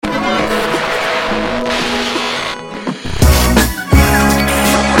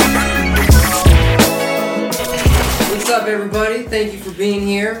up, everybody? Thank you for being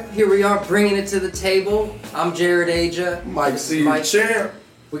here. Here we are, bringing it to the table. I'm Jared Aja. Mike C. Mike Champ.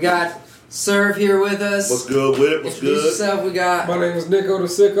 We got Serve here with us. What's good with it? What's Introduce good? yourself. We got My name is Nico the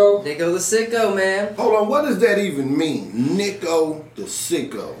Sicko. Nico the Sicko, man. Hold on, what does that even mean? Nico the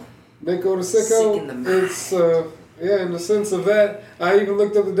Sicko. Nico the Sick in the Sicko. mind. It's in the sense of that. I even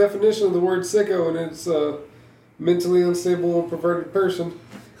looked up the definition of the word sicko, and it's mentally unstable and perverted person.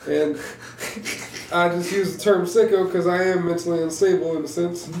 And I just use the term sicko because I am mentally unstable in a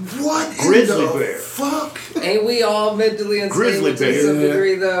sense. What Grizzly in the bear. fuck? Ain't we all mentally unstable Grizzly to bear. some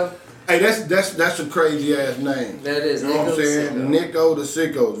degree, though? Hey, that's a crazy ass name. That is You know what I'm Nico the saying? Sicko. Nico the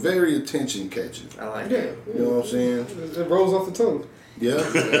Sicko. Very attention catching. I like Yeah, it. You know what I'm saying? it rolls off the tongue. Yeah.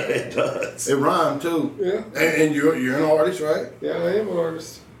 It does. It rhymed too. Yeah, And you're an artist, right? yeah, I am an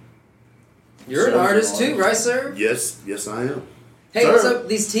artist. You're an Serve's artist an too, right, sir? Yes, I am. Hey, what's Serve. up?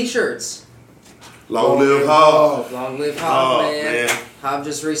 These T-shirts. Long live Hov. Long live Hob, Oh, man. man. Hob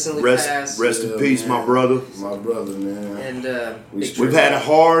just recently Rest passed. in Yeah, peace, man. my brother. My brother, man. And We big straight- We've had a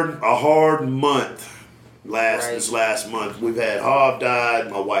hard month. Right. This last month, we've had Hov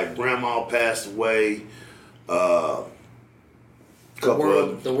died. My wife, grandma, passed away. the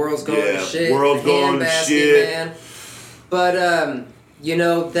world's going to shit. world's going to Handbasket, shit. man. But you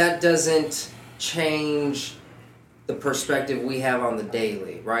know, that doesn't change the perspective we have on the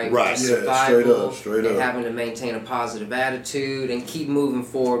daily, right? Right. Which is Yeah, survival, straight and up. having to maintain a positive attitude and keep moving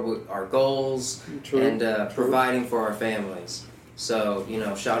forward with our goals True. and providing for our families. So, you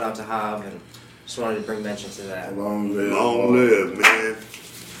know, shout out to Hob, and just wanted to bring mention to that. Long live. Long live, man.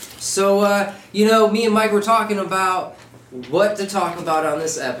 So, you know, me and Mike were talking about what to talk about on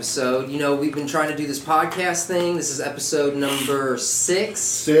this episode. You know, we've been trying to do this podcast thing. This is episode number 6.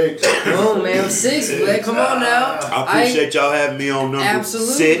 6. Oh, man, 6. Man, come on now. I appreciate y'all having me on number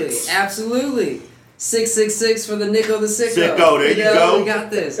Absolutely. 6. Absolutely. 666 for the Nico the Sicko. Sicko, there you go. We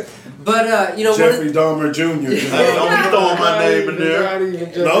got this. But, you know, Jeffrey Dahmer Jr. Hey, don't be throwing my name in there. Not even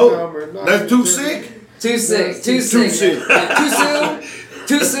Jeffrey No? Dahmer, not That's even too Jeffrey- sick? Too sick. Too Too sick. sick. Yeah, too soon.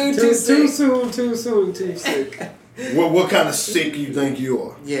 Too soon. Too Too sick. soon, too sick. What kind of sick you think you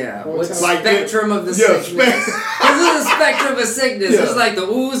are? Yeah, Well, what's it's the like spectrum of the Yeah, sickness? This is a spectrum of sickness. Yeah. It's like the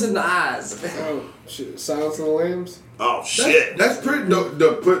oohs and the ahs. Oh, shit. Silence of the Lambs? Oh, shit. That's pretty.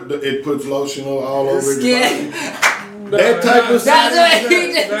 It puts lotion all over your Skin. body. That type of That's sick. what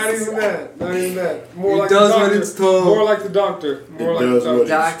he Not even that. Not even that. More It like does the what doctor. it's told. More like the doctor. More It like does the what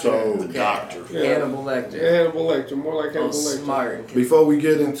doctor. it's told. Okay. Doctor. Yeah. Hannibal Lecter. Hannibal Lecter. More like Oh, Hannibal Lecter. smart. Before we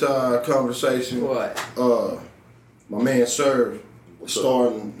get into our conversation, What? my man Serve What's up?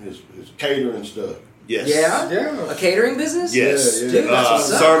 starting his catering stuff. Yes. Yeah? Yeah. A catering business? Yes. Yeah, yeah. Dude, that's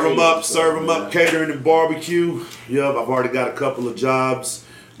what's up. Serve them up, catering and barbecue. Yep, I've already got a couple of jobs.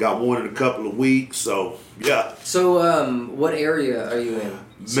 Got one in a couple of weeks. So, yeah. So, what area are you in?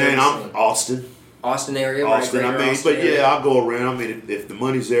 Man, I'm Seriously. Austin. Austin area, Austin, right? I Greater mean, Austin but yeah, area. I'll go around. I mean, if the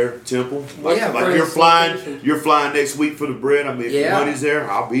money's there, Temple. Well, yeah, like for you're location. flying next week for the bread. I mean, if Yeah. the money's there,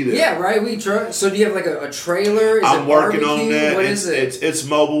 I'll be there. Yeah, right. We try. So, do you have like a trailer? Is I'm it working on barbecue? that. What is it? It's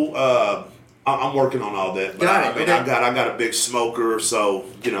mobile. I'm working on all that. But Got it, I mean, okay. I got a big smoker, so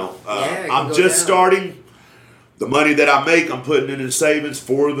you know, Yeah, it can I'm go just down. starting. The money that I make, I'm putting it in savings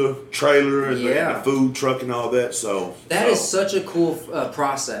for the trailer and Yeah. the food truck and all that. So That so, is such a cool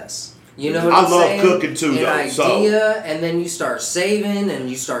process. You know what I I'm love saying? cooking too, An though, so- idea, and then you start saving and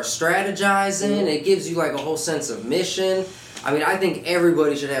you start strategizing. It gives you like a whole sense of mission. I mean, I think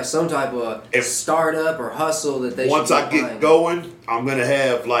everybody should have some type of If- startup or hustle that they once should I be get behind. going, I'm gonna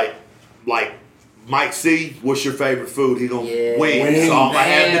have like Mike C. What's your favorite food? He gonna Yeah. win. So I'm gonna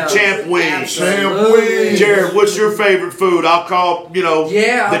have the champ wing. Absolutely. Jared, what's your favorite food? I'll call,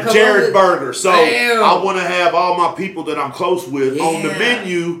 Yeah, I'll the come Jared up with- Burger. So Bam. I want to have all my people that I'm close with on the Yeah.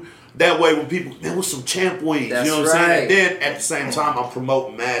 menu. That way, when people, man, what's some champ wings? That's you know what I'm right. saying? And then at the same time, I'm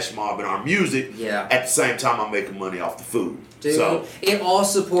promoting Mash Mob and our music. Yeah. At the same time, I'm making money off the food. Dude, So it all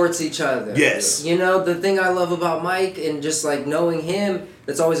supports each other. Yes. You know, the thing I love about Mike and just like knowing him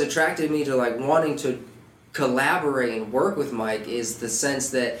that's always attracted me to like wanting to collaborate and work with Mike is the sense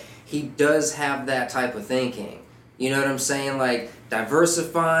that he does have that type of thinking. You know what I'm saying? Like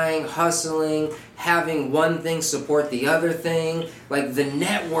diversifying, hustling, having one thing support the other thing, like the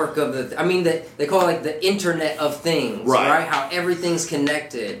network of they call it like the internet of things, Right. How everything's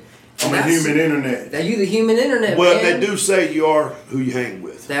connected. I'm a human internet. That you the human internet, well, man. they do say you are who you hang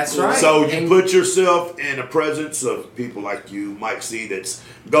with. That's right. So you And- put yourself in the presence of people like you, Mike C, that's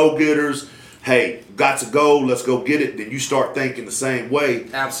go-getters. Hey, got to go, let's go get it. Then you start thinking the same way.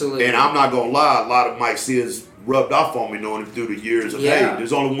 Absolutely. And I'm not going to lie, a lot of Mike C's rubbed off on me knowing him through the years of, Yeah. hey,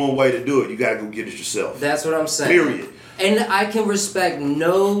 there's only one way to do it. You got to go get it yourself. That's what I'm saying. Period. And I can respect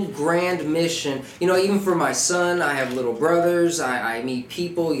no grand mission. You know, even for my son, I have little brothers. I meet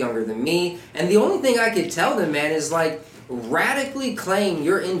people younger than me. And the only thing I could tell them, man, is like radically claim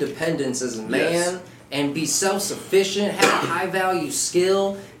your independence as a man. Yes. And be self-sufficient, have a high-value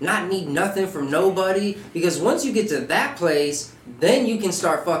skill, not need nothing from nobody. Because once you get to that place, then you can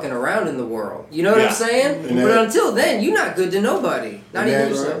start fucking around in the world. You know what Yeah. I'm saying? And But that- until then, you're not good to nobody. Not even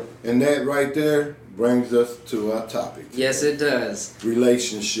yourself. And that right there brings us to our topic. Yes, it does.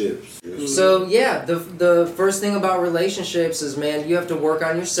 Relationships. So yeah, the first thing about relationships is, man, you have to work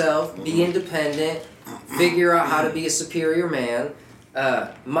on yourself, be independent, figure out how to be a superior man.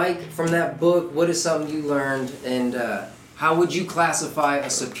 Mike, from that book, what is something you learned, and how would you classify a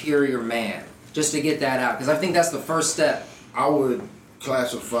superior man? Just to get that out, because I think that's the first step. I would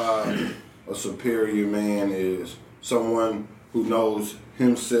classify a superior man as someone who knows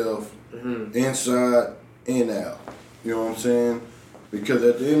himself inside and out. You know what I'm saying? Because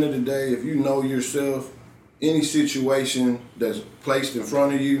at the end of the day, if you know yourself, any situation that's placed in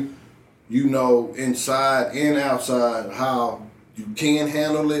front of you, you know inside and outside how you can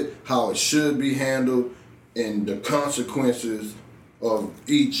handle it, how it should be handled, and the consequences of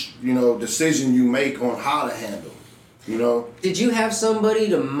each, decision you make on how to handle. Did you have somebody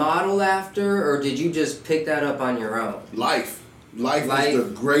to model after, or did you just pick that up on your own? Life is Life.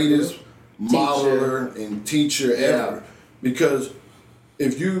 the greatest modeler and teacher ever. Because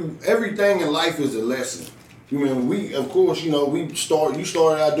everything in life is a lesson. You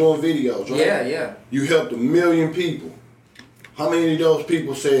started out doing videos, right? Yeah. You helped 1 million people. How many of those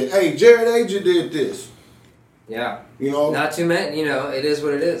people said, hey, Jared Aja did this? Yeah. Not too many, it is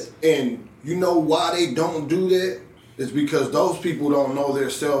what it is. And you know why they don't do that? It's because those people don't know their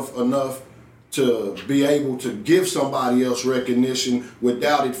self enough to be able to give somebody else recognition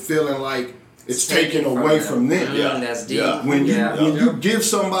without it feeling like it's taken away from them. Yeah. That's deep. Yeah. When you give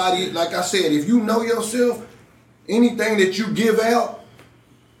somebody, like I said, if you know yourself, anything that you give out,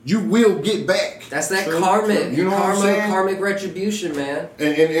 you will get back. That's that karmic, You know what I'm saying? karmic retribution, man.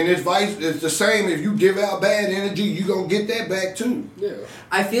 And it's the same. If you give out bad energy, you gonna get that back too. Yeah.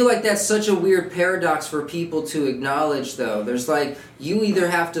 I feel like that's such a weird paradox for people to acknowledge, though. There's like, you either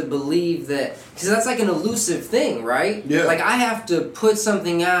have to believe that, because that's like an elusive thing, right? Yeah. Like, I have to put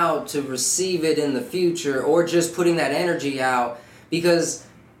something out to receive it in the future, or just putting that energy out, because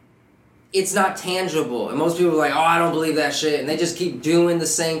it's not tangible. And most people are like, oh, I don't believe that shit. And they just keep doing the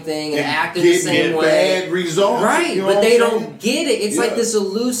same thing and acting the same way. Bad results. Right, you know but what they I'm don't saying? get it. It's like Yeah. this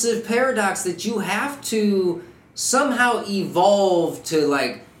elusive paradox that you have to somehow evolve to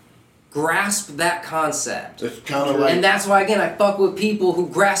like grasp that concept. It's kind of like And that's why, again, I fuck with people who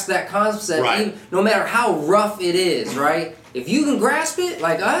grasp that concept, Right. even, no matter how rough it is, right? If you can grasp it,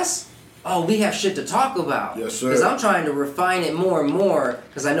 like us, oh, we have shit to talk about. Yes, sir. Because I'm trying to refine it more and more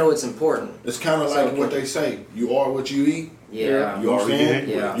because I know it's important. it's kind of So- like what they say. You are what you eat. Yeah. You know what I'm saying?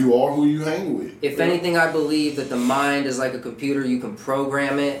 Yeah. You are who you hang with. If anything, I believe that the mind is like a computer. You can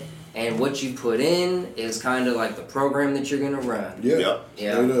program it, and what you put in is kind of like the program that you're gonna run. Yeah. Yep.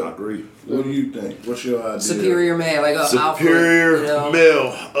 Yeah. Straight I up. agree. What do you think? What's your idea? Superior man, like a Superior alpha,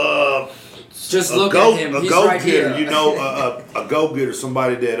 male. Just A look go, at him. a He's go right getter, here. a go getter,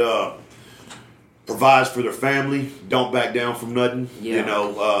 somebody that provides for their family, don't back down from nothing. Yeah.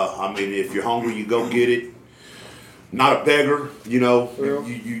 If you're hungry, you go get it. Not a beggar, Yeah.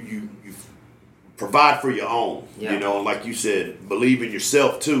 you provide for your own, Yeah. and like you said, believe in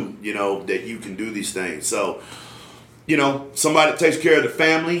yourself too, that you can do these things. So, somebody that takes care of the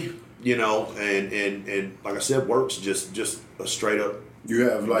family, and like I said, works just a straight up. You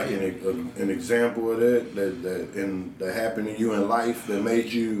have like an example of that happened to you in life that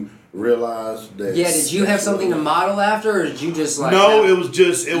made you realize that. Yeah, did you have something to model after, or did you just like? No, have- it was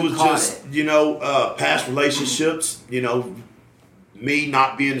just caught past relationships. Me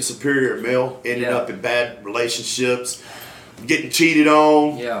not being the superior male, ended Yeah. up in bad relationships, getting cheated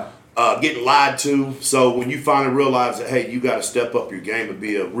on, Yeah. getting lied to. So when you finally realize that, hey, you got to step up your game and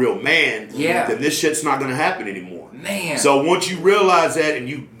be a real man, Yeah. then this shit's not going to happen anymore. Man. So once you realize that and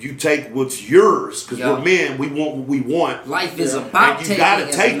you take what's yours, because Yeah. we're men, we want what we want. Life is about And you taking gotta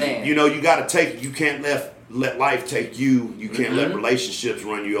as take a man. it. You gotta take it. You can't let life take you. You can't let relationships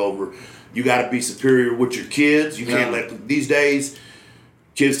run you over. You gotta be superior with your kids. You can't let these days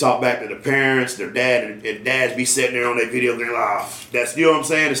kids talk back to their parents, their dad, and dads be sitting there on their video game. That's what I'm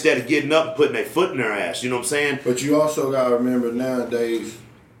saying. Instead of getting up and putting their foot in their ass. You know what I'm saying? But you also gotta remember nowadays,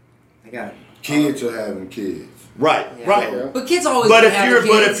 I got it. kids are having kids. Right, Yeah. right. Yeah. But kids always. But gonna if have you're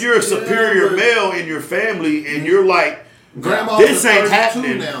kids. but if you're a superior but- male in your family and you're like, Grandma This ain't 32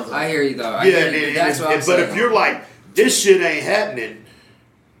 happening. now, though. I hear you though. I yeah, get it. That's what I'm but saying. if you're like, this shit ain't happening,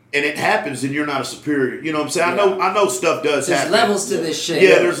 and it happens, then you're not a superior. You know what I'm saying? Yeah. I know stuff does there's happen. levels to this shit.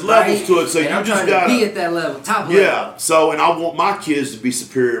 Yeah, there's levels right? to it, so and you I'm just trying gotta to be at that level, top level. Yeah. So, and I want my kids to be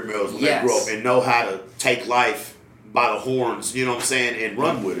superior males when Yes. they grow up and know how to take life by the horns. You know what I'm saying, and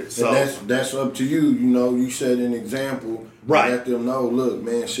run with it. So And that's up to you. You know, you set an example. Right. Let them know, look,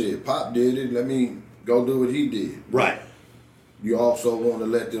 man, shit, Pop did it. Let me go do what he did. right. You also want to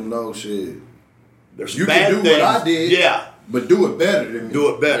let them know, shit, There's you bad can do things. what I did, Yeah. but do it better than me. Do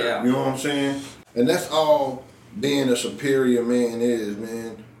it better. Yeah. You know what I'm saying? And that's all being a superior man is,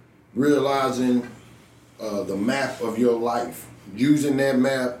 man. Realizing the map of your life, using that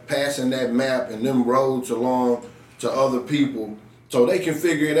map, passing that map and them roads along to other people so they can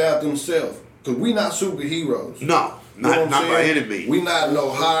figure it out themselves. Because we not superheroes. No, You know what I'm not by saying? any means. We not no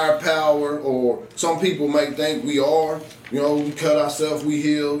higher power, or some people may think we are. You know, we cut ourselves, we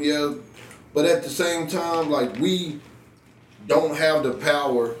heal, yeah. But at the same time, like, we don't have the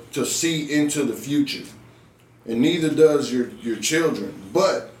power to see into the future. And neither does your children.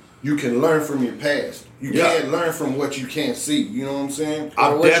 But you can learn from your past. You Yeah. can't learn from what you can't see. You know what I'm saying?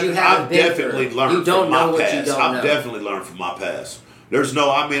 Or what you haven't I've been definitely through. learned You don't from my know what past. you don't I've know. definitely learned from my past. There's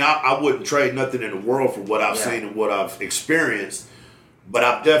no, I mean, I wouldn't trade nothing in the world for what I've Yeah. seen and what I've experienced, but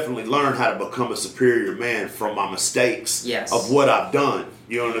I've definitely learned how to become a superior man from my mistakes Yes. of what I've done.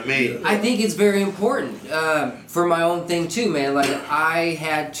 You know what I mean? I think it's very important for my own thing too, man. Like I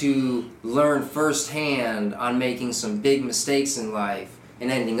had to learn firsthand on making some big mistakes in life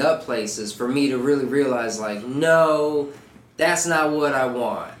and ending up places for me to really realize, like, no, that's not what I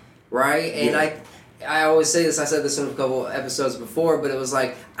want, right? And Yeah. I always say this. I said this in a couple episodes before, but it was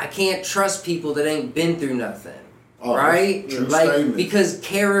like I can't trust people that ain't been through nothing. Oh, Right? true Like statement. because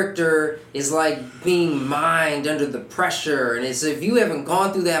character is like being mined under the pressure, and it's if you haven't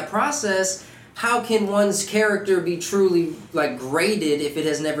gone through that process, how can one's character be truly like graded if it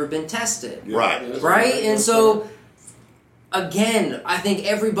has never been tested? Right. Yeah. Right? And so again, I think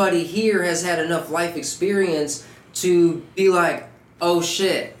everybody here has had enough life experience to be like, "Oh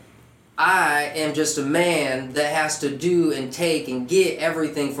shit, I am just a man that has to do and take and get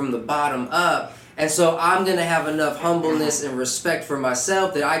everything from the bottom up. And so I'm going to have enough humbleness and respect for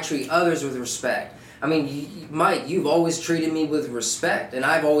myself that I treat others with respect." I mean, Mike, you've always treated me with respect, and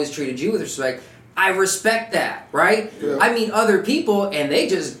I've always treated you with respect. I respect that, right? Yeah. I meet other people, and they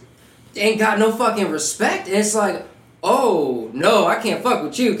just ain't got no fucking respect. And it's like, oh, no, I can't fuck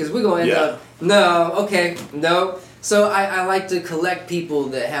with you because we're going to end Yeah. up, no, okay, no. So I like to collect people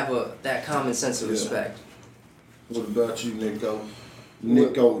that have that common sense of Yeah. respect. What about you, Nico?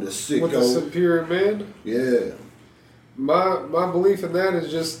 Nico the With the sicko. superior man, Yeah. my belief in that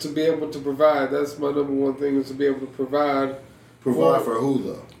is just to be able to provide. That's my number one thing, is to be able to provide Provide for who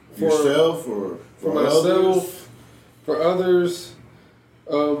though? For- Yourself or for others? myself, for others.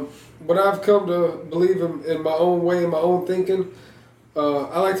 But I've come to believe in my own way, in my own thinking.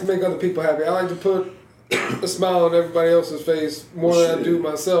 I like to make other people happy. I like to put a smile on everybody else's face more than I Shit. do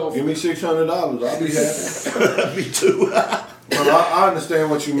myself. Give me $600. I'll be happy. Me too. But I understand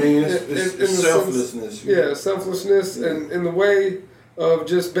what you mean. It's, In- it's, in it's the selflessness. sense- yeah, selflessness, and in the way of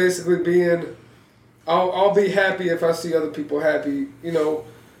just basically being, I'll be happy if I see other people happy. You know,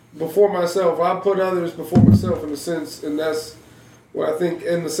 before myself, I put others before myself in a sense, and that's what I think.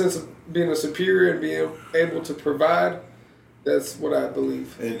 In the sense of being a superior and being able to provide, that's what I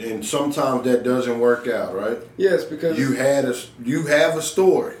believe. And sometimes that doesn't work out, right? Yes, because You have a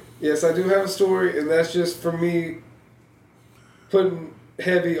story. yes, I do have a story, and that's just for me putting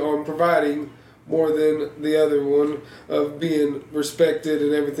heavy on providing more than the other one of being respected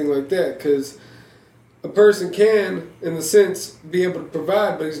and everything like that. Because a person can, in the sense, be able to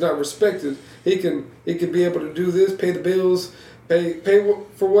provide, but he's not respected. He can be able to do this, pay the bills, pay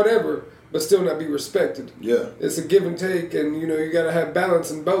for whatever, but still not be respected. Yeah. It's a give and take, and you got to have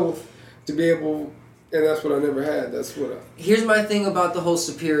balance in both to be able. And that's what I never had. That's what I. Here's my thing about the whole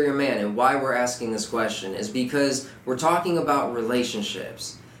superior man and why we're asking this question is because we're talking about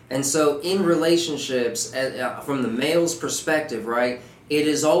relationships. And so in relationships, from the male's perspective, right, it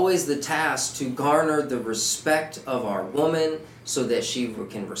is always the task to garner the respect of our woman so that she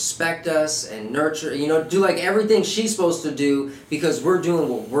can respect us and nurture, do like everything she's supposed to do because we're doing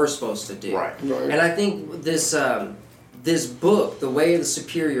what we're supposed to do. Right. Right. And I think this book, The Way of the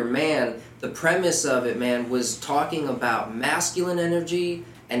Superior Man, the premise of it, man, was talking about masculine energy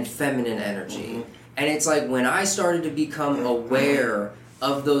and feminine energy. And it's like when I started to become aware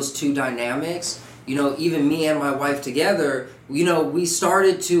of those two dynamics, even me and my wife together, we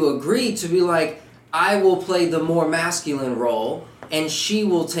started to agree to be like, I will play the more masculine role and she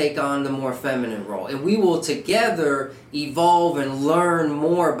will take on the more feminine role. And we will together evolve and learn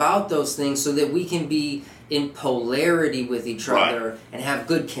more about those things so that we can be in polarity with each other and have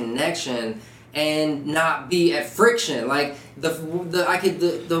good connection and not be at friction. Like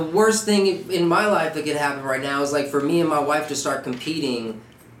the worst thing in my life that could happen right now is like for me and my wife to start competing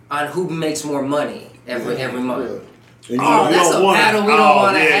on who makes more money every month. Yeah. That's a battle we don't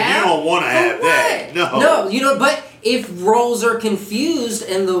want to have. You don't want to have that. No, but if roles are confused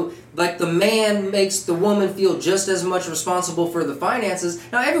and the man makes the woman feel just as much responsible for the finances.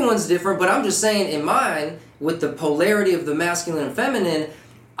 Now everyone's different, but I'm just saying in mine, with the polarity of the masculine and feminine,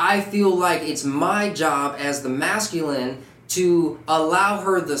 I feel like it's my job as the masculine to allow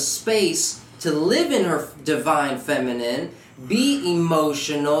her the space to live in her divine feminine, be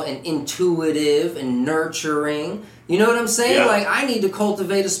emotional and intuitive and nurturing. You know what I'm saying? Yeah. Like, I need to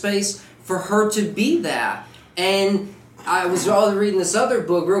cultivate a space for her to be that. And I was reading this other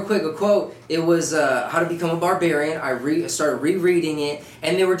book, real quick, a quote. It was How to Become a Barbarian. I started rereading it,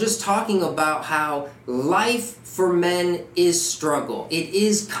 and they were just talking about how life for men is struggle. It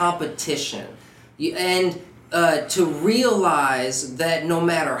is competition. And to realize that no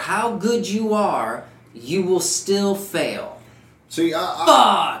matter how good you are, you will still fail. See,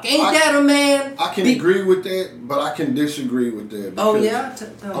 Fuck! Ain't that a man? I can agree with that, but I can disagree with that. Oh, yeah?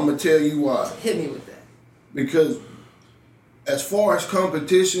 I'm going to tell you why. Hit me with that. Because as far as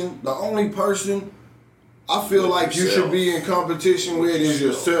competition, the only person I feel like you should be in competition with is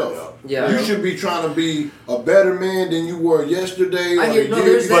yourself. Yeah. You should be trying to be a better man than you were yesterday. Or the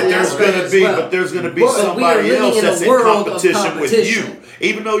year before. But there's gonna be somebody else that's in competition with you.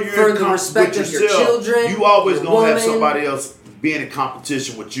 Even though you're in competition with yourself, you always gonna have somebody else being in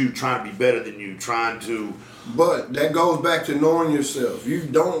competition with you, trying to be better than you, trying to. But that goes back to knowing yourself. You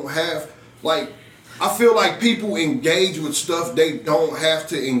don't have, like, I feel like people engage with stuff they don't have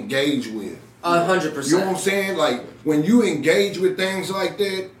to engage with. 100%. You know what I'm saying? Like, when you engage with things like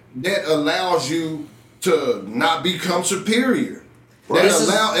that, that allows you to not become superior. Right.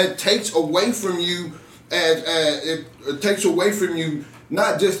 It takes away from you it takes away from you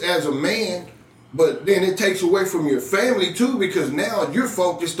not just as a man, but then it takes away from your family too, because now you're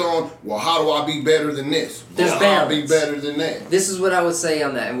focused on, well, how do I be better than this? There's how balance. do I be better than that? This is what I would say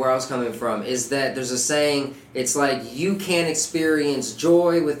on that, and where I was coming from, is that there's a saying, it's like you can't experience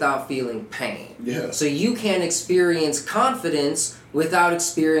joy without feeling pain. Yeah. So you can't experience confidence without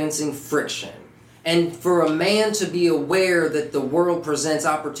experiencing friction. And for a man to be aware that the world presents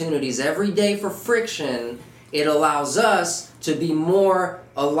opportunities every day for friction, it allows us to be more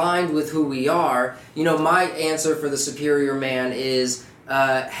aligned with who we are. You know, my answer for the superior man is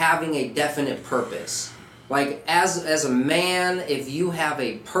having a definite purpose. Like, as a man, if you have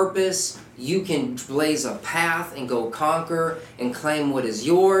a purpose, you can blaze a path and go conquer and claim what is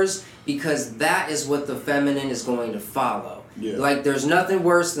yours, because that is what the feminine is going to follow. Yeah. Like, there's nothing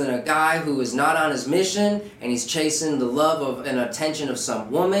worse than a guy who is not on his mission and he's chasing the love of and attention of some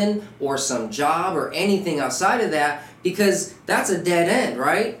woman or some job or anything outside of that, because that's a dead end,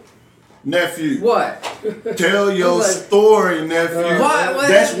 right? Nephew. What? Tell your story, nephew. What?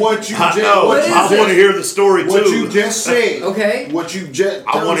 That's what you just. I want to hear the story too. What you just said. Okay. What you just.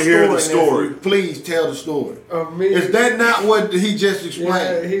 I want to hear the story. Nephew. Please tell the story. Me. Is that not what he just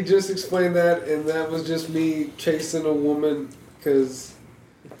explained? Yeah, he just explained that, and that was just me chasing a woman because.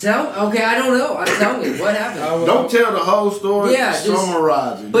 Okay, I don't know. Tell me what happened. Don't tell the whole story. Yeah,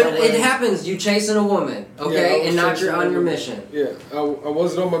 summarize it. But it happens. You chasing a woman, okay, and not you're on your mission. Yeah, I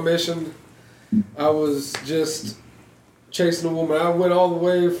wasn't on my mission. I was just chasing a woman. I went all the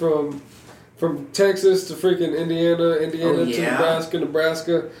way from Texas to freaking Indiana to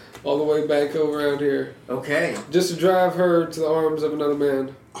Nebraska, all the way back over around here. Okay. Just to drive her to the arms of another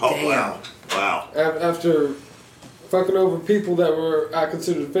man. Oh, damn. Wow. After fucking over people that I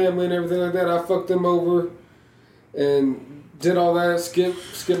considered family and everything like that, I fucked them over and did all that, skip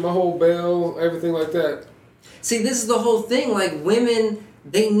my whole bail, everything like that. See, this is the whole thing. Like, women,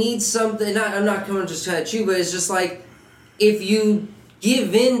 they need something. I'm not coming just at you, but it's just like, if you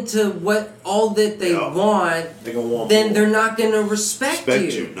give in to what all that they want, then they're not going to respect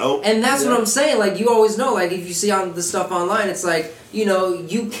you. Nope. And that's what I'm saying. Like, you always know, like, if you see on the stuff online, it's like, you know,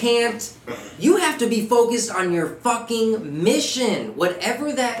 you have to be focused on your fucking mission,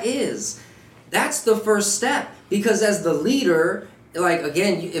 whatever that is. That's the first step. Because as the leader, like,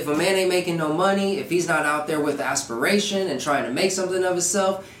 again, if a man ain't making no money, if he's not out there with aspiration and trying to make something of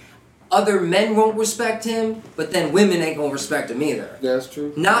himself, other men won't respect him, but then women ain't gonna respect him either. That's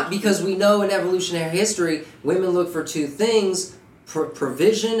true. Not because we know in evolutionary history, women look for two things,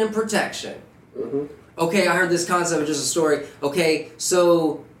 provision and protection. Mm-hmm. Okay, I heard this concept, just a story. Okay,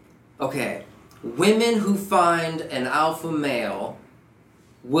 so, women who find an alpha male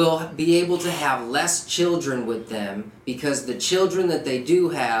will be able to have less children with them because the children that they do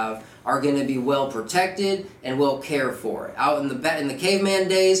have are going to be well protected and well cared for. Out in the caveman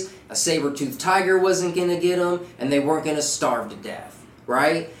days, a saber-toothed tiger wasn't going to get them, and they weren't going to starve to death,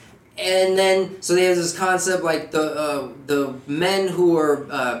 right? And then, so there's this concept like the men who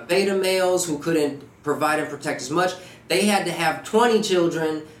were beta males who couldn't provide and protect as much, they had to have 20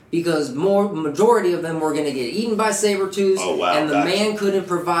 children because majority of them were going to get eaten by saber-tooths, and the man couldn't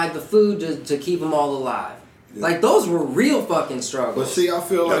provide the food to keep them all alive. Yeah. Like, those were real fucking struggles. But see, I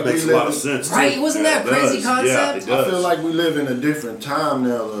feel like makes a lot of sense. Right? Wasn't that crazy concept? Yeah, it does. I feel like we live in a different time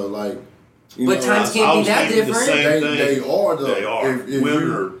now, though. Like, but times can't be that different. They are, though. They are. If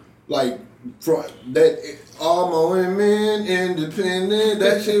Women are. Like, that, all my women independent,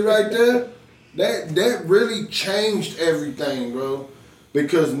 that shit right there, that really changed everything, bro.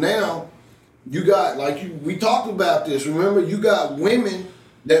 Because now, you got, we talked about this, remember? You got women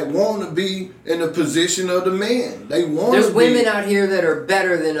that want to be in the position of the man. They want. There's women out here that are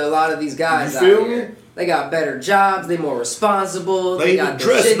better than a lot of these guys out here. Me? They got better jobs. They more responsible. They got their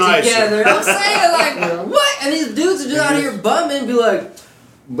dress shit nicer. together. I'm saying, like, what? And these dudes are just out here bumming, be like,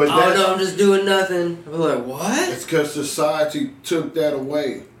 but oh no, I'm just doing nothing. I'm like, what? It's because society took that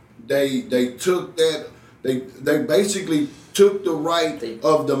away. They took that. They basically took the right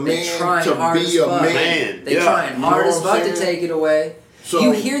of the man to be a man. They trying hard as fuck to take it away. So,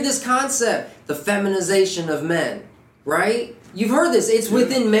 you hear this concept, the feminization of men, right? You've heard this. It's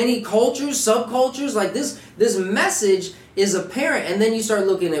within many cultures, subcultures. Like this message is apparent. And then you start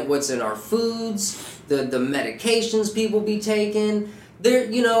looking at what's in our foods, the medications people be taking. They're,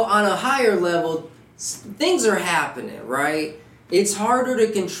 on a higher level, things are happening, right? It's harder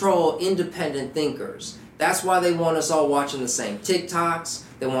to control independent thinkers. That's why they want us all watching the same TikToks.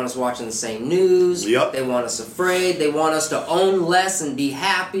 They want us watching the same news. Yep. They want us afraid. They want us to own less and be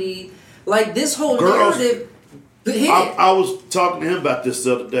happy. Like, this whole narrative... I was talking to him about this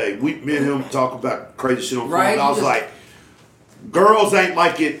the other day. Me and him talk about crazy shit on phone. Right? I was like, girls ain't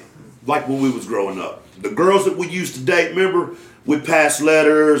like it like when we was growing up. The girls that we used to date, remember, we passed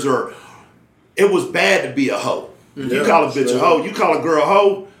letters, or it was bad to be a hoe. Mm-hmm. You call a bitch a hoe. You call a girl a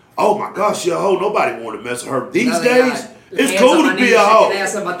hoe. Oh my gosh, you're a hoe. Nobody wanted to mess with her. These days, it's cool to be a hoe.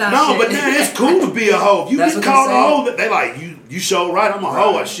 No, but then it's cool to be a hoe. If you get called a hoe, they like, you show right, I'm a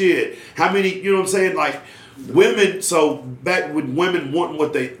hoe. Shit. How many, you know what I'm saying? Like, women, so back with women wanting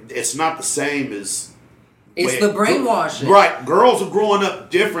what it's not the same as. It's the brainwashing. Right. Girls are growing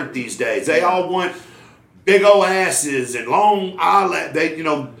up different these days. They all want big old asses and long eyelash. They,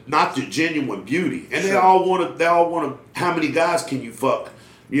 not the genuine beauty. And they all want to, how many guys can you fuck?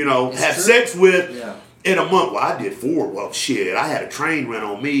 Have sex with in a month. Well, I did 4. Well, shit, I had a train run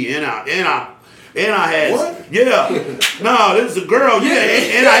on me, and I had what? Yeah, no, this is a girl. Yeah,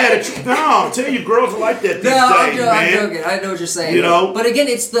 and I had a no. I'm telling you, girls are like that these days, I'm joking. I know what you're saying. But again,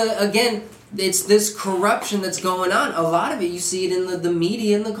 it's this corruption that's going on. A lot of it, you see it in the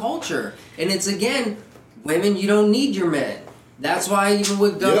media and the culture, and it's again, women. You don't need your men. That's why even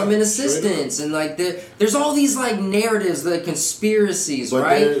with government assistance and there's all these narratives, the conspiracies,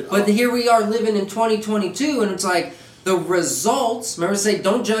 right? But here we are living in 2022, and it's like the results. Remember,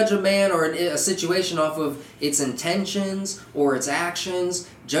 don't judge a man or a situation off of its intentions or its actions.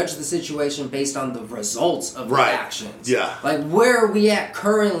 Judge the situation based on the results of the actions. Yeah. Like, where are we at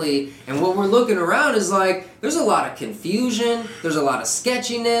currently? And what we're looking around is there's a lot of confusion. There's a lot of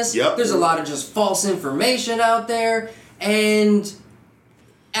sketchiness. Yep. There's a lot of just false information out there. And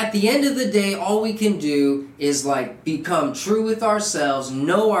at the end of the day, all we can do is become true with ourselves,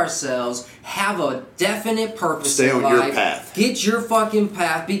 know ourselves, have a definite purpose in life. Stay on your path. Get your fucking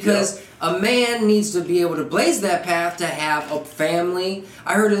path, because a man needs to be able to blaze that path to have a family.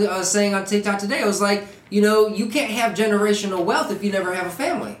 I heard a saying on TikTok today. I was like, you can't have generational wealth if you never have a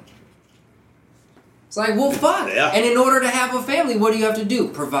family. It's like, well, fuck. Yeah. And in order to have a family, what do you have to do?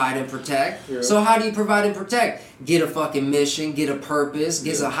 Provide and protect. Yeah. So how do you provide and protect? Get a fucking mission, get a purpose,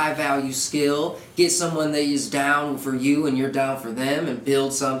 get a high-value skill, get someone that is down for you and you're down for them, and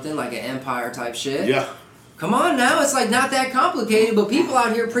build something like an empire type shit. Yeah. Come on now, it's not that complicated, but people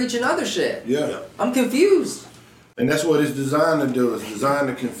out here preaching other shit. Yeah. I'm confused. And that's what it's designed to do. It's designed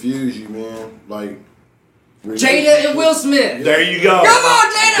to confuse you, man. Jada and Will Smith. There you go. Come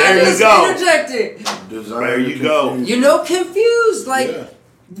on, Jada. There I just interjected. There you go. Confused. Confused.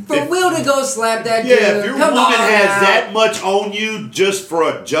 For Will to go slap that dude. Yeah, if your come woman on has now. that much on you just for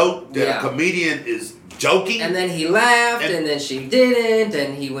a joke that Yeah. a comedian is joking. And then he laughed, And- and then she didn't,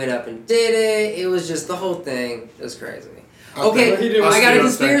 and he went up and did it. It was just the whole thing. It was crazy. Okay, he did- I got a still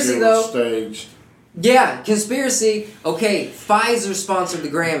conspiracy think it though. was staged. Yeah, conspiracy. Okay, Pfizer sponsored the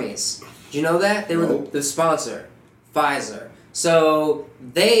Grammys. Do you know that? They were Nope. the sponsor. Pfizer. So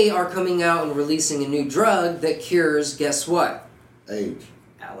they are coming out and releasing a new drug that cures, guess what? Age.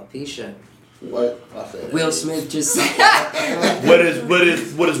 Alopecia. What? I said Will age. Smith just said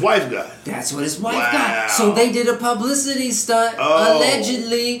what his wife got. that's what his wife Wow. got. So they did a publicity stunt, Oh.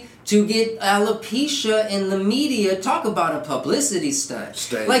 allegedly, to get alopecia in the media. Talk about a publicity stunt.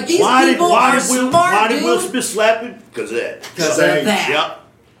 Staged. Like these people are smart, why did dude. Will Smith slap him? Because of that. Because Staged. of that. Yep.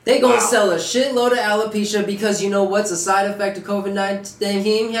 They gonna Wow. sell a shitload of alopecia because you know what's a side effect of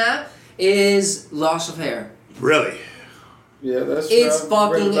COVID-19 is loss of hair. Really. Yeah, that's It's true.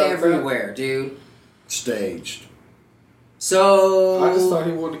 I've read fucking about that. everywhere, dude. Staged. So I just thought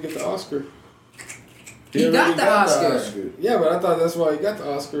he wanted to get the Oscar. he got already the Oscar. Yeah, but I thought that's why he got the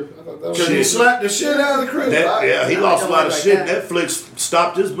Oscar. I thought that was. Cause he slapped the shit out of Chris. Yeah, he No, lost a don't lot worry of like shit. that. Netflix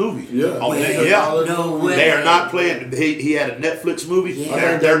stopped his movie. Yeah. Oh, Wait, yeah. no way. They are not playing. He had a Netflix movie.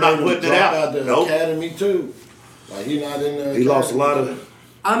 Yeah. They're not putting it out. The Nope. Academy too. Like he not in the. He lost a lot Academy.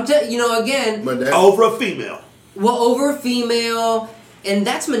 of you know, again, But that, over a female. well, over a female, and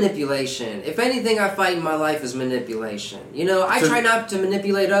that's manipulation. If anything I fight in my life is manipulation. You know, I To- try not to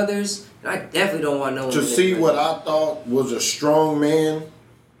manipulate others, and I definitely don't want no one to see manipulating what me. I thought was a strong man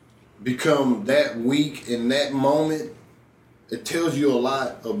become that weak in that moment, it tells you a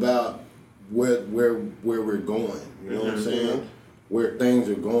lot about where we're going. You know what I'm saying? Where things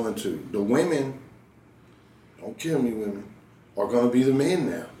are going to. The women, don't kill me, women, are gonna be the men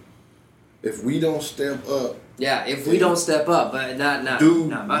now. If we don't step up, Yeah, if we don't step up, but not do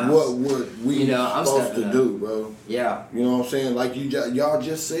my house. what we You know, I'm supposed stepping to up. do, bro. Yeah. You know what I'm saying? Like y'all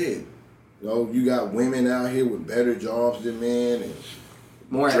just said. You know, you got women out here with better jobs than men and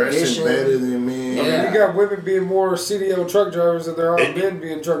More dressing ambition. better than men. Yeah. You got women being more CDL truck drivers than there are And- men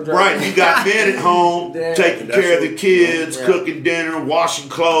being truck drivers. Right, you got men at home Yeah. taking That's care of the what- kids, yeah. cooking dinner, washing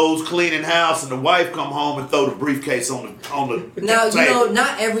clothes, cleaning house, and the wife come home and throw the briefcase on the Now, you table. know,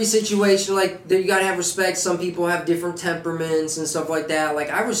 not every situation, like, you gotta have respect. Some people have different temperaments and stuff like that.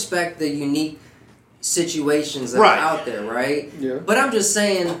 Like, I respect the unique situations that Right. are out there, right? Yeah. But I'm just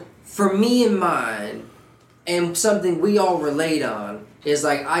saying, for me and mine, and something we all relate on, is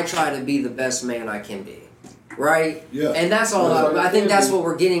like, I try to be the best man I can be. Right? Yeah. And that's all, That's I what think it that's is. what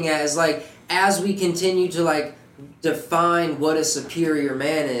we're getting at, is like, as we continue to, like, define what a superior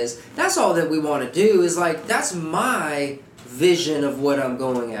man is, that's all that we want to do, is like, that's my vision of what I'm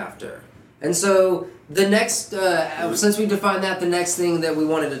going after. And so the next, since we defined that, the next thing that we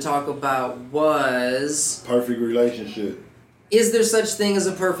wanted to talk about was, Perfect relationship. is there such thing as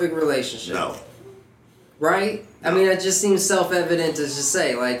a perfect relationship? No. Right? I mean, it just seems self-evident to just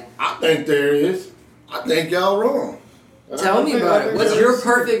say, like, I think there is. I think y'all wrong. tell me about it. What's there your is.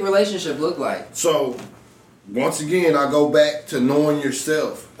 perfect relationship look like? So, once again, I go back to knowing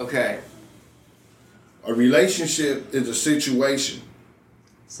yourself. Okay. A relationship is a situation.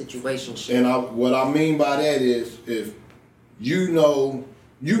 Situationship. And what I mean by that is if you know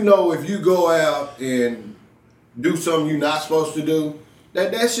if you go out and do something you're not supposed to do,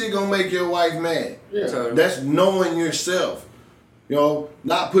 that shit gonna make your wife mad. Yeah. Totally. That's knowing yourself. You know,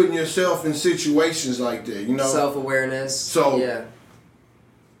 not putting yourself in situations like that, you know. Self-awareness. So- yeah.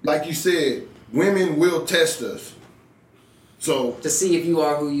 Like you said, women will test us. So To see if you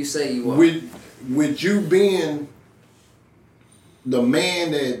are who you say you are. with you being the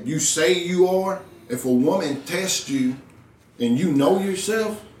man that you say you are, if a woman tests you and you know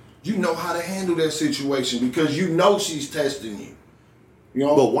yourself, you know how to handle that situation because you know she's testing you. You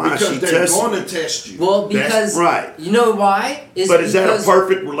know, But why is because she they're testing going to test you. Well, because right. you know why? But is that a because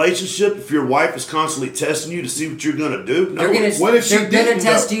perfect relationship if your wife is constantly testing you to see what you're gonna do? No. They're gonna, What if she they're gonna didn't,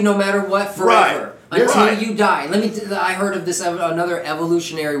 test though? you no matter what forever Right. until Right. you die. I heard of this another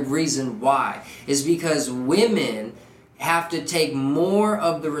evolutionary reason why is because women have to take more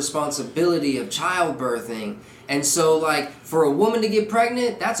of the responsibility of childbirthing. And so, like, for a woman to get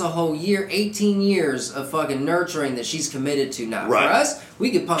pregnant, that's a whole year, 18 years of fucking nurturing that she's committed to now. Right. For us,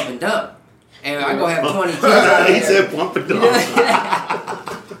 we get pump and dump. And I go have 20 kids out He there. said pump it down.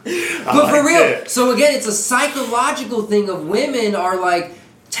 But for like real, that. so again, it's a psychological thing of women are like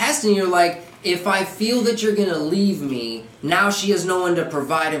testing you, like, if I feel that you're gonna leave me, now she has no one to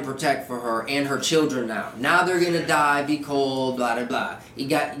provide and protect for her and her children now. Now they're gonna die, be cold, blah blah blah. You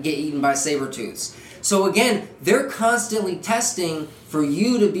get eaten by saber tooths. So again, they're constantly testing for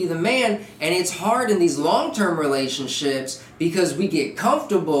you to be the man, and it's hard in these long-term relationships because we get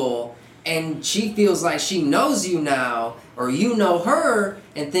comfortable and she feels like she knows you now, or you know her,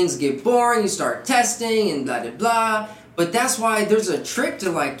 and things get boring, you start testing and blah blah blah. But that's why there's a trick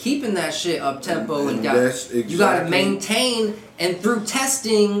to like keeping that shit up tempo, and you gotta maintain, and through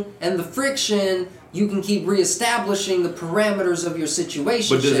testing and the friction, you can keep reestablishing the parameters of your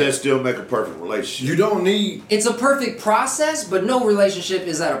situation. But does that still make a perfect relationship? You don't need. It's a perfect process, but no relationship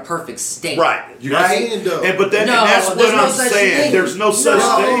is at a perfect state. Right. You can't though. But No, that's there's what no I'm such saying. thing. There's no such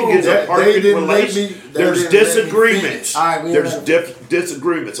No. thing as a They perfect didn't let relationship. me- they There's didn't let me disagreements. All right, There's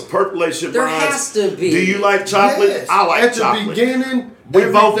disagreements. A perfect relationship. There Brian, has to be. Do you like chocolate? Yes. I like At chocolate. the beginning, We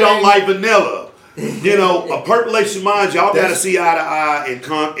both don't everything- like vanilla. You know, a perfect relationship minds, y'all got to see eye to eye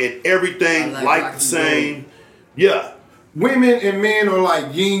and everything I like rock the and same. Yeah. Women and men are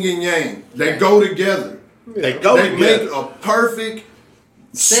like yin and yang. They go together. They go They together. make a perfect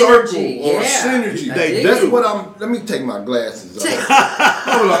Synergy, circle or yeah. synergy. They That's do. what I'm. Let me take my glasses off. Hey,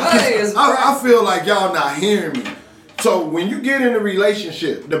 Hold on. it's I feel like y'all not hearing me. So when you get in a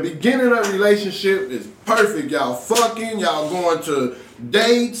relationship, the beginning of the relationship is perfect. Y'all fucking, y'all going to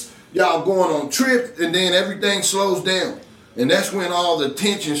dates, y'all going on trips, and then everything slows down. And that's when all the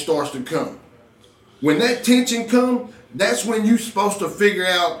tension starts to come. When that tension comes, that's when you're supposed to figure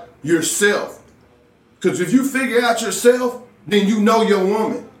out yourself. Because if you figure out yourself, then you know your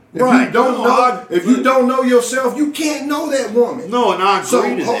woman. If Right. you don't No, know, if you don't know yourself, you can't know that woman. No, and I agree So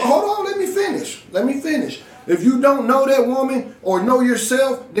to that. hold on, let me finish. If you don't know that woman or know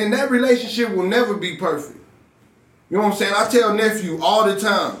yourself, then that relationship will never be perfect. You know what I'm saying? I tell nephew all the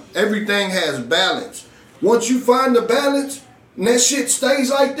time, everything has balance. Once you find the balance, and that shit stays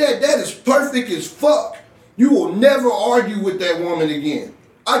like that, that is perfect as fuck. You will never argue with that woman again.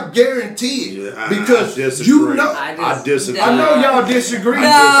 I guarantee it. Yeah, because I disagree. you know. I disagree. I know y'all disagree.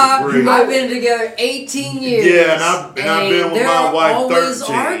 Nah, disagree. I've been together 18 years. Yeah, and I've been with there my are wife always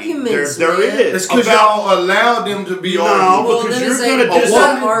 13. arguments, There man. is. It's because y'all allowed them to be No, arguing. Well, because then you're it's gonna a disagree.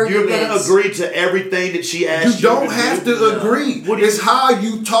 woman You're gonna arguments. agree to everything that she asks You you. don't have to agree. What do you- It's how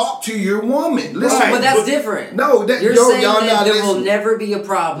you talk to your woman. Listen, Right. But that's But- different. No, that You're yo, saying y'all that not there will listening. never be a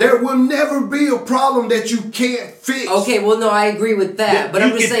problem. There will never be a problem that you can't fix. Okay, well, no, I agree with that. But You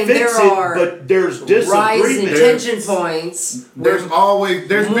I'm just can saying fix there it, are but there's rising disagreement. tension points. There's More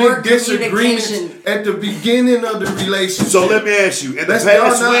been disagreements communication. at the beginning of the relationship. So let me ask you: in Let's- the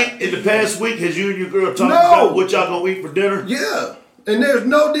past y'all not- week, has you and your girl talked No. about what y'all gonna eat for dinner? Yeah, and there's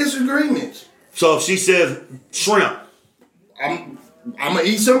no disagreements. So if she says shrimp, I'm gonna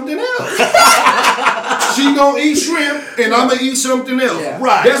eat something else. She gonna eat shrimp, and I'm gonna eat something else. Yeah.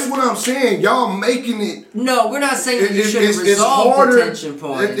 Right. That's what I'm saying. Y'all making it. No, we're not saying that you shouldn't It's resolve harder. the tension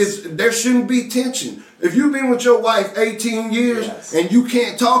points. There shouldn't be tension. If you've been with your wife 18 years Yes. and you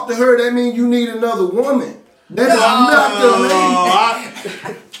can't talk to her, that means you need another woman. That is No. not the lady.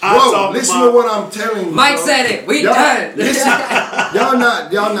 I Bro, talk listen about- to what I'm telling you. Mike bro. said it. We Y'all- done. Listen, y'all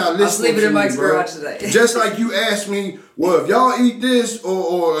not listening. I'm sleeping to in Mike's me, bro. garage today. Just like you asked me, well, if y'all eat this,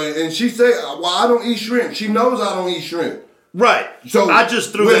 and she say, well, I don't eat shrimp. She knows I don't eat shrimp. Right. So I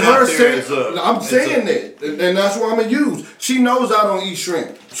just threw with that out her there saying, as a. I'm as saying a- that, and that's what I'm gonna use. She knows I don't eat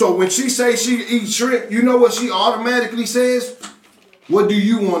shrimp. So when she says she eats shrimp, you know what she automatically says? What do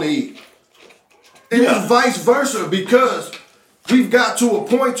you want to eat? And Yeah. it's vice versa, because we've got to a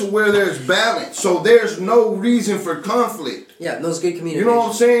point to where there's balance. So there's no reason for conflict. Yeah, those good You communication. know what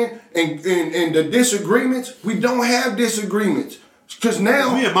I'm saying? And the disagreements, we don't have disagreements. Cause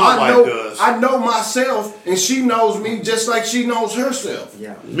now Me and my wife does. I know myself, and she knows me just like she knows herself.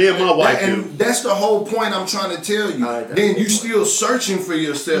 Yeah. Me and my wife do. And that's the whole point I'm trying to tell you. I like that. Then you still searching for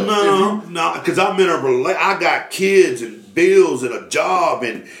yourself. No, because I'm in a I got kids and bills and a job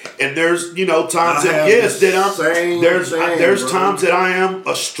and there's times I that have yes the that I'm same there's thing, bro. times that I am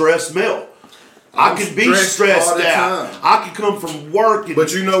a stressed male. I I'm can be stressed stressed all the out. time. I can come from work and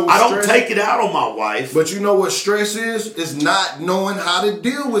But you know what's I don't stress? take it out on my wife. But you know what stress is? It's not knowing how to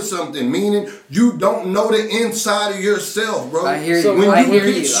deal with something. Meaning you don't know the inside of yourself, bro. I hear So you. when I you hear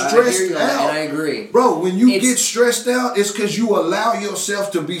get you. stressed I hear you, out, and I agree. Bro, when you It's- get stressed out, it's because you allow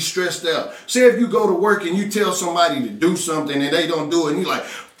yourself to be stressed out. Say if you go to work and you tell somebody to do something and they don't do it, and you're like,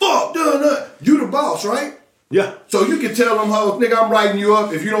 fuck, you the boss, right? Yeah. So you can tell them, hoes, nigga, I'm writing you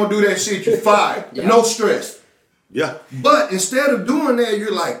up. If you don't do that shit, you fired. Yeah. No stress. Yeah. But instead of doing that,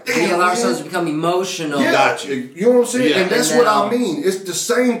 you're like, damn, We allow man. ourselves to become emotional. Yeah, Got you. You know what I'm saying? Yeah. And that's And what now- I mean. It's the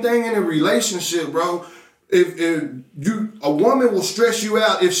same thing in a relationship, bro. If a woman will stress you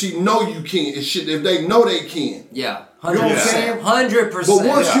out if she know you can, if they know they can. Yeah. You know what I'm 100%. saying? 100%. But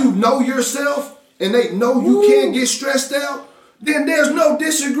once you know yourself and they know you can't get stressed out, then there's no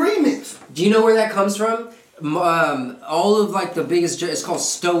disagreements. Do you know where that comes from? All of like the biggest, it's called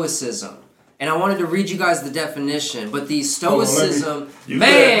Stoicism. And I wanted to read you guys the definition, but the Stoicism,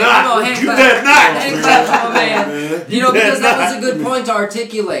 man, I'm gonna hand clap, oh man. You know, because that was a good point to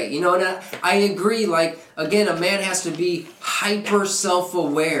articulate. You know, and I agree. Like again, a man has to be hyper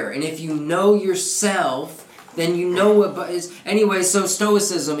self-aware, and if you know yourself, then you know what is. Anyway, so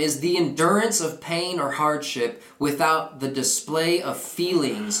Stoicism is the endurance of pain or hardship without the display of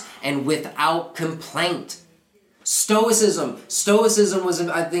feelings and without complaint. Stoicism was,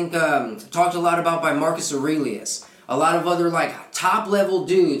 I think, talked a lot about by Marcus Aurelius. A lot of other, like, top-level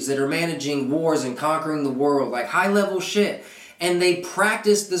dudes that are managing wars and conquering the world, like, high-level shit. And they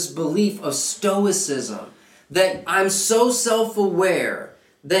practice this belief of stoicism, that I'm so self-aware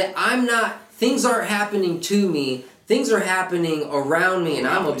that I'm not, things aren't happening to me, things are happening around me, and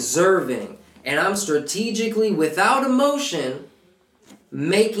I'm observing. And I'm strategically, without emotion,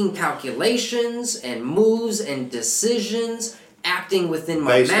 making calculations and moves and decisions, acting within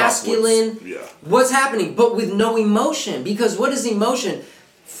my masculine. What's happening, but with no emotion. Because what is emotion?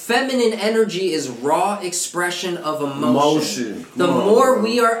 Feminine energy is raw expression of emotion. The more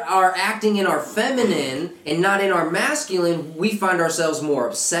we are acting in our feminine and not in our masculine, we find ourselves more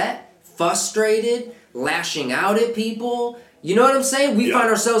upset, frustrated, lashing out at people. You know what I'm saying? We find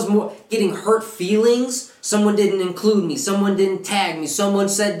ourselves more getting hurt feelings. Someone didn't include me. Someone didn't tag me. Someone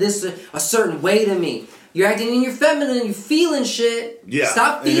said this a certain way to me. You're acting in your feminine. You're feeling shit. Yeah.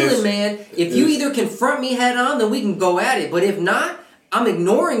 Stop feeling, man. If you either confront me head on, then we can go at it. But if not, I'm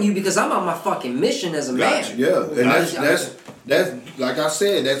ignoring you because I'm on my fucking mission as a man. Yeah, and that's like I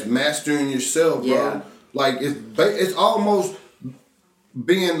said, that's mastering yourself, bro. Yeah. Like it's almost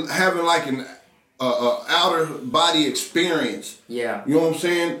having like an outer body experience. Yeah. You know what I'm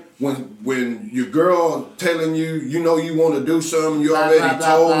saying? When your girl telling you, you know you want to do something, you already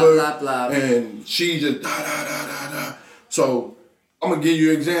told her, and she just da. So I'm gonna give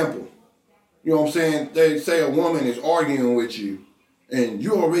you an example. You know what I'm saying? They say a woman is arguing with you, and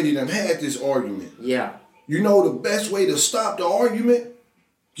you already done had this argument. Yeah. You know the best way to stop the argument?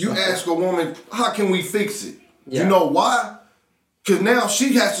 You ask a woman, how can we fix it? Yeah. You know why? Because now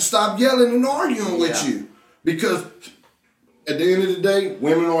she has to stop yelling and arguing with you. Because at the end of the day,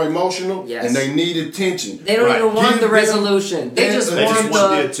 women are emotional and they need attention. They don't even want the resolution. They just want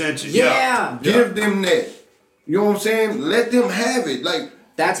the attention. Yeah. Give them that. You know what I'm saying? Let them have it. Like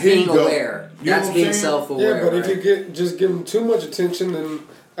that's being aware. That's being self-aware. Yeah, but if you give them too much attention, then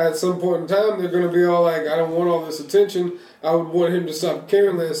at some point in time they're gonna be all like, I don't want all this attention. I would want him to stop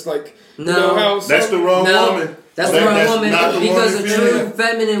caring less. Like, no, you know how that's the wrong woman. That's the wrong woman, because a true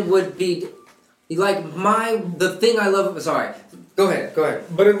feminine would be like the thing I love. Sorry, go ahead.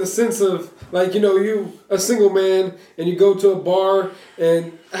 But in the sense of like, you know, you a single man and you go to a bar,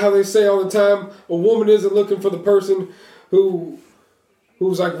 and how they say all the time, a woman isn't looking for the person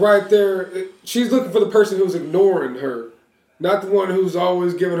who's like right there. She's looking for the person who's ignoring her, not the one who's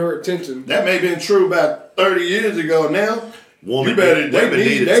always giving her attention. That may have been true about 30 years ago. Now. Woman, they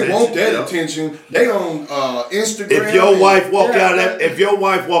want that attention. They on Instagram. If your wife walked out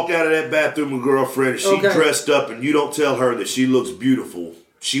of that bathroom with girlfriend and she dressed up and you don't tell her that she looks beautiful,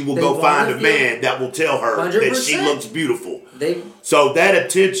 she will go find a man that will tell her 100%. That she looks beautiful. So that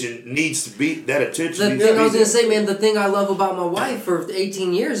attention needs to be The thing I was gonna say, man, the thing I love about my wife for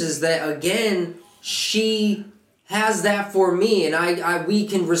 18 years is that again she has that for me, and we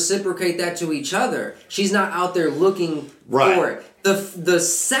can reciprocate that to each other. She's not out there looking for it. The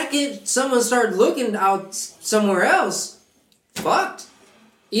second someone starts looking out somewhere else, fucked.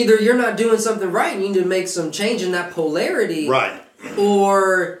 Either you're not doing something right, and you need to make some change in that polarity, right?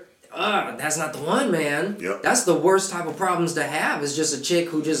 Or that's not the one, man. Yep. That's the worst type of problems to have. Is just a chick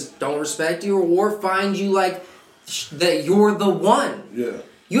who just don't respect you or find you like that you're the one. Yeah.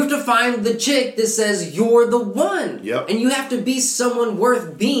 You have to find the chick that says you're the one. Yep. And you have to be someone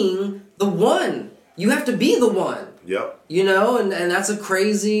worth being the one. You have to be the one. Yep. You know, and that's a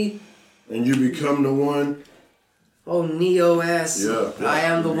crazy... And you become the one. Oh, Neo-esque. Yeah. I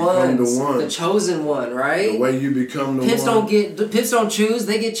am the one. The chosen one, right? The way you become the Pimps one. Pimps don't choose,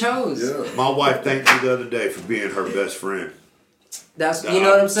 they get chose. Yeah. My wife thanked me the other day for being her best friend. That's, you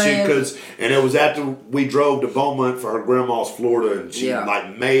know what I'm saying? And it was after we drove to Beaumont for her grandma's Florida, and she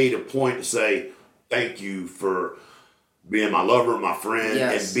like made a point to say, thank you for being my lover, my friend,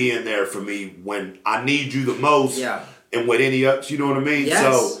 and being there for me when I need you the most. Yeah. And with any ups, you know what I mean? Yes.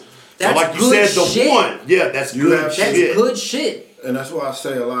 So that's like you said, the shit. one. Yeah, that's good shit. That's good shit. And that's why I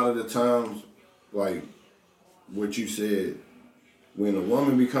say a lot of the times, like what you said, when a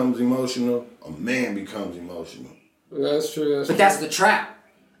woman becomes emotional, a man becomes emotional. That's true. But that's the trap.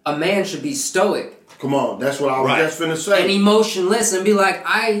 A man should be stoic Come on, that's what I was Right. just finna say. and emotionless and be like,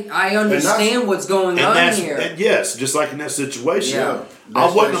 I understand what's going And on that's here. and yes, just like in that situation. Yeah. I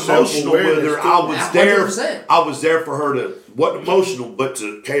That's wasn't that emotional with self-awareness her. too. I was there. 100%. I was there for her to wasn't emotional, but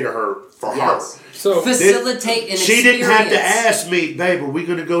to cater her for Yes. her. So Facilitate an She didn't have to experience. ask me, babe, are we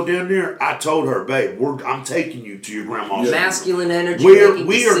gonna go down there? I told her, babe, I'm taking you to your grandma's. Yeah. Masculine energy. We making are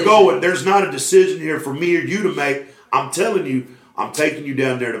decisions. going. There's not a decision here for me or you to make. I'm telling you, I'm taking you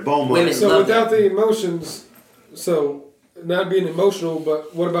down there to Beaumont. Women So love without that. the emotions, so not being emotional,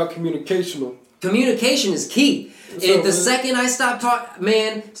 but what about communicational? Communication is key. So- The second I stop talking,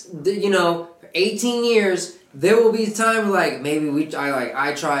 man, 18 years, there will be time like maybe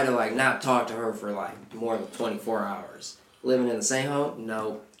I try to like not talk to her for like more than 24 hours. Living in the same home?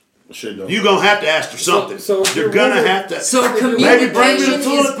 No. Shit don't. You're gonna have to ask her something. So if you're you're gonna woman- have to. So Maybe bring me communication the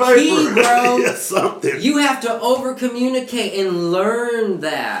toilet is paper. key, bro. Yeah, something. You have to over communicate and learn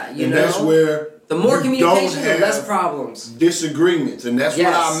that. You and know, that's where the more you communication, don't the less have problems. disagreements, and that's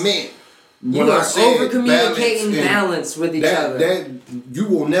Yes. what I meant. You When I are said over communicating balance, balance with each that, other. that you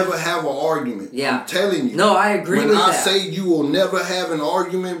will never have an argument. Yeah. I'm telling you. No, I agree when with I that. say you will never have an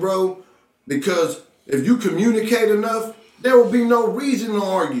argument, bro, because if you communicate enough, there will be no reason to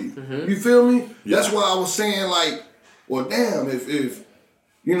argue. Mm-hmm. You feel me? That's why I was saying like, well, damn, if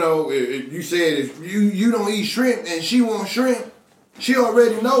you know, if you said if you don't eat shrimp and she wants shrimp, she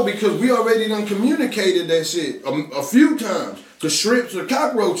already know because we already done communicated that shit a few times. The shrimps are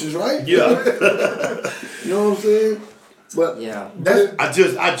cockroaches, right? Yeah. You know what I'm saying? But Yeah. that's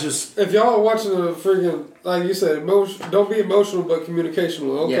I just. If y'all are watching a freaking, like you said, don't be emotional but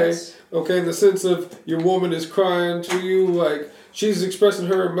communicational, okay? Yes. Okay, in the sense of your woman is crying to you, like she's expressing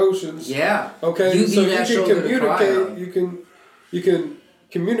her emotions. Yeah. Okay, You so be you that can shoulder to cry communicate. on. You can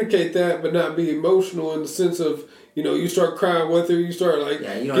communicate that, but not be emotional in the sense of you start crying with her, you start like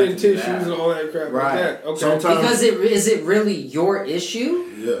Yeah, you don't getting have to do tissues that. and all that crap Right. like that. Okay, Sometimes- Because is it really your issue?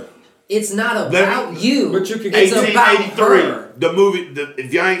 yeah. It's not Let about me- you. But you can- It's about 1883. her. The movie.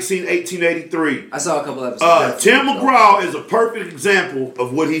 If y'all ain't seen 1883, I saw a couple episodes. Tim McGraw is a perfect example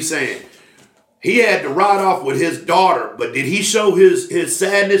of what he's saying. He had to ride off with his daughter, but did he show his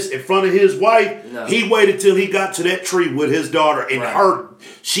sadness in front of his wife? No. He waited till he got to that tree with his daughter and Right.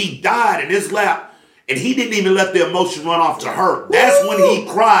 she died in his lap, and he didn't even let the emotion run off to her. That's when he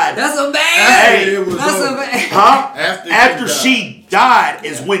cried. That's a bad. Hey, it was That's a over. bad. Huh? After she died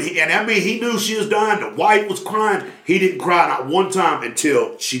is when and I mean he knew she was dying. The wife was crying. He didn't cry not one time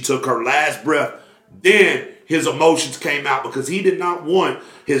until she took her last breath. Then his emotions came out because he did not want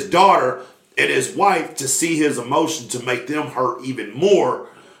his daughter and his wife to see his emotion to make them hurt even more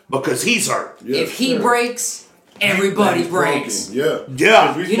because he's hurt. Yeah. If he breaks, everybody He's breaks. broken.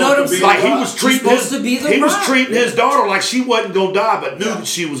 Yeah. We You know what I'm supposed to be saying? Like he alive. was treating supposed to be the he was rock. treating his daughter like she wasn't gonna die, but knew that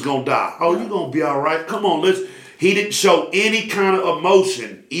she was gonna die. Oh, you gonna be all right? Come on, let's. He didn't show any kind of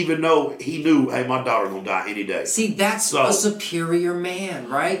emotion, even though he knew, hey, my daughter gonna die any day. See, that's So- a superior man,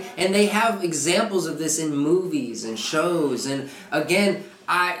 right? And they have examples of this in movies and shows. And again,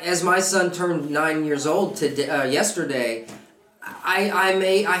 as my son turned 9 years old yesterday,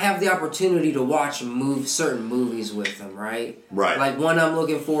 I have the opportunity to watch certain movies with him, right? Right. Like one I'm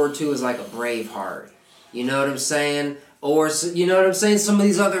looking forward to is like a Braveheart. You know what I'm saying? Or you know what I'm saying? Some of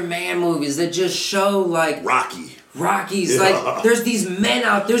these other man movies that just show like Rocky. Rockies, Yeah. like there's these men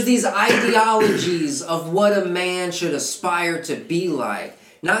out, there's these ideologies of what a man should aspire to be like.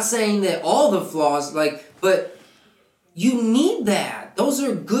 Not saying that all the flaws, but you need that. Those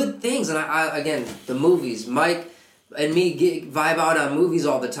are good things. And I again, the movies, Mike and me vibe out on movies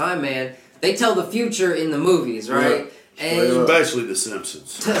all the time, man. They tell the future in the movies, right? And Especially The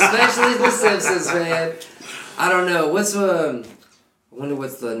Simpsons. especially The Simpsons, man. I don't know. I wonder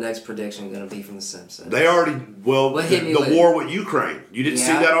what's the next prediction going to be from The Simpsons. They already, What hit me the with- war with Ukraine. You didn't see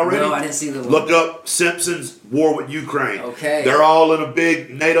Yeah? that already? No, I didn't see the war. Look up Simpsons war with Ukraine. Okay. They're all in a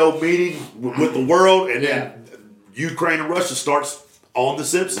big NATO meeting with the world, and Yeah. then Ukraine and Russia starts on The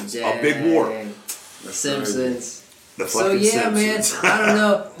Simpsons. A big war. Dang. The Simpsons. The So fucking yeah, Simpsons. man. I don't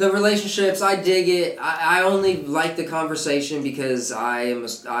know the relationships. I dig it. I only like the conversation because I'm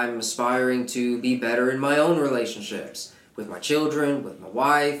aspiring to be better in my own relationships with my children, with my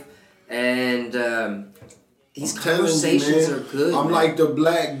wife, and these I'm telling you, conversations man, are good. I'm man. like the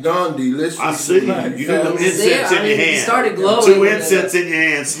Black Gandhi. Listen, I see you. You got them See, incense I in your mean, it hand. started glowing. 2 incense in your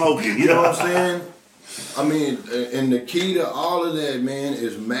hand, smoking. You know what I'm saying? I mean, and the key to all of that, man,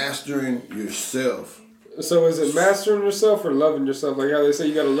 is mastering yourself. So is it mastering yourself or loving yourself? Like how they say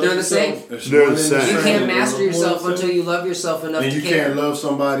you gotta love They're the yourself? same. It's They're one the and same. You can't master One yourself and the until same. you love yourself enough And to you care. can't love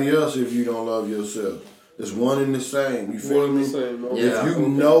somebody else if you don't love yourself. It's one and the same. You feel One and me? the same. Okay. Yeah. If you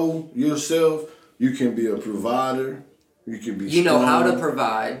know yourself, you can be a provider. You can be. You know how to strong.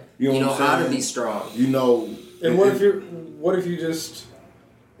 provide. You know You know what I'm how to saying? be strong. You know. And what if you just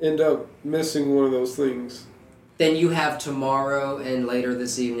end up missing one of those things? Then you have tomorrow and later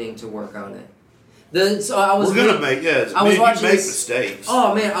this evening to work on it. We're gonna make I was you watching make this- mistakes.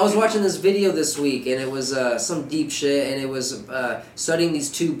 Oh man, I was watching this video this week, and it was some deep shit, and it was studying these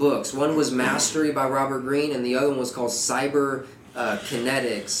two books. One was Mastery by Robert Greene, and the other one was called Cyber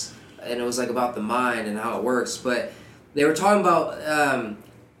Kinetics, and it was like about the mind and how it works. But they were talking about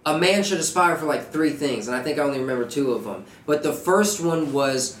a man should aspire for like 3 things, and I think I only remember 2 of them. But the first one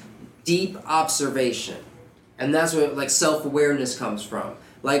was deep observation, and that's where like self-awareness comes from.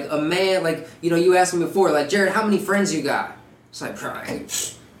 Like a man, like, you know, you asked me before, like, Jared, how many friends you got? It's like,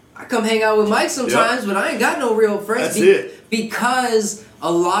 I come hang out with Mike sometimes, but I ain't got no real friends. That's it. Because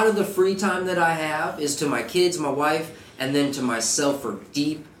a lot of the free time that I have is to my kids, my wife, and then to myself for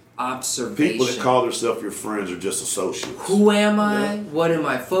deep observation. People that call themselves your friends are just associates. Who am I? What am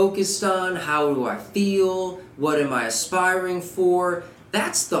I focused on? How do I feel? What am I aspiring for?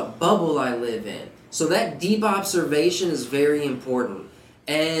 That's the bubble I live in. So that deep observation is very important.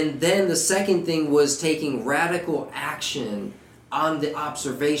 And then the second thing was taking radical action on the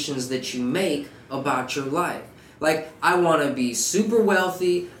observations that you make about your life. Like, I want to be super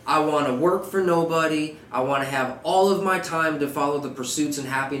wealthy. I want to work for nobody. I want to have all of my time to follow the pursuits and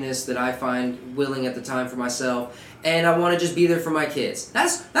happiness that I find willing at the time for myself. And I want to just be there for my kids.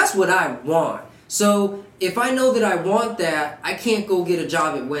 That's what I want. So if I know that I want that, I can't go get a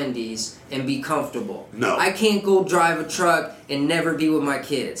job at Wendy's and be comfortable. No. I can't go drive a truck and never be with my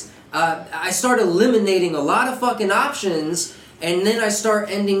kids. I start eliminating a lot of fucking options, and then I start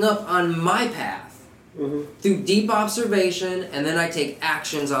ending up on my path through deep observation, and then I take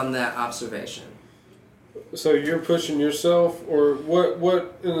actions on that observation. So you're pushing yourself, or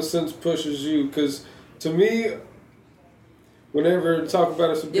what in a sense pushes you? Because to me, whenever I talk about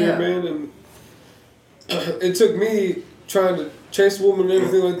a superior man, and it took me trying to chase a woman and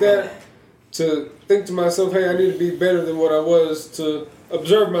everything like that to think to myself, hey, I need to be better than what I was, to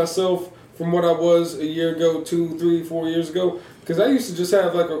observe myself from what I was a year ago, 2, 3, 4 years ago. Because I used to just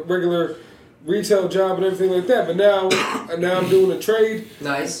have like a regular retail job and everything like that, but now I'm doing a trade.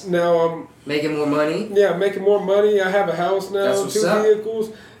 Nice. Now I'm making more money. Yeah, making more money. I have a house now, That's what's 2 up.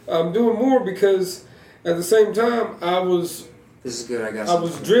 vehicles. I'm doing more because at the same time This is good. I got. I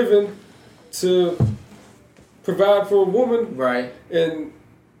was driven to provide for a woman right. and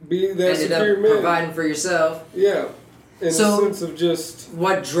be that Ended superior up man. providing for yourself. Yeah, in So- a sense of just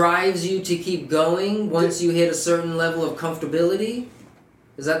What drives you to keep going once you hit a certain level of comfortability?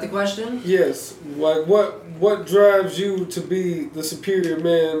 Is that the question? yes, like what drives you to be the superior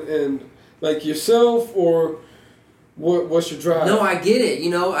man, and like yourself, or what's your drive? No, I get it.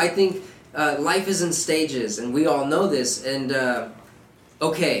 You know, I think life is in stages, and we all know this. And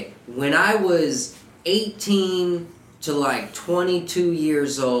okay, when I was 18 to like 22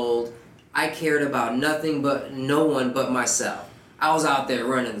 years old, I cared about no one but myself. I was out there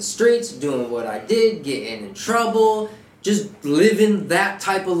running the streets, doing what I did, getting in trouble, just living that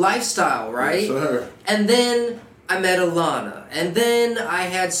type of lifestyle, right? Yes, sir. And then I met Alana, and then I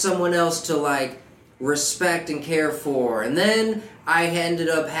had someone else to like respect and care for, and then I ended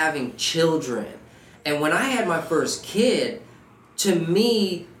up having children. And when I had my first kid, to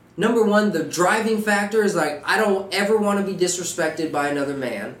me, number one, the driving factor is like, I don't ever want to be disrespected by another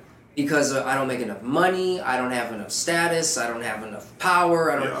man because I don't make enough money, I don't have enough status, I don't have enough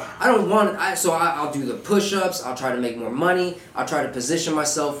power, I don't want it. So I'll do the push-ups, I'll try to make more money, I'll try to position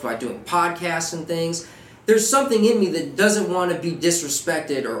myself by doing podcasts and things. There's something in me that doesn't want to be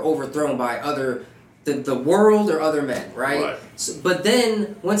disrespected or overthrown by the world or other men, right? So, but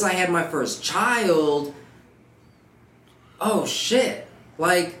then, once I had my first child, oh shit,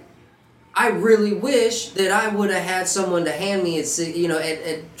 like, I really wish that I would have had someone to hand me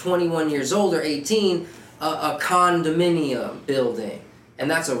at 21 years old or 18, a condominium building. And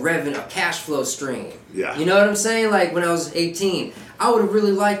that's a cash flow stream. Yeah. You know what I'm saying? Like when I was 18, I would have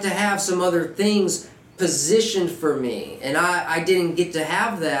really liked to have some other things positioned for me. And I didn't get to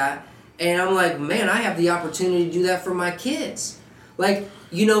have that. And I'm like, man, I have the opportunity to do that for my kids. Like,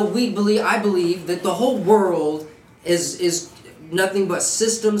 you know, I believe that the whole world is nothing but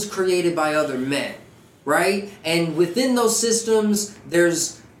systems created by other men, right? And within those systems,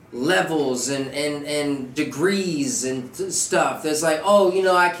 there's levels and degrees and stuff. That's like, oh, you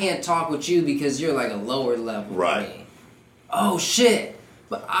know, I can't talk with you because you're like a lower level Right. than me. Oh shit!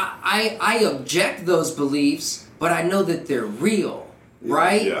 But I object those beliefs, but I know that they're real,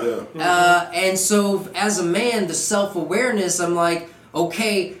 right? Yeah. And so as a man, the self-awareness, I'm like,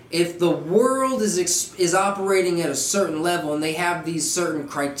 okay, if the world is operating at a certain level and they have these certain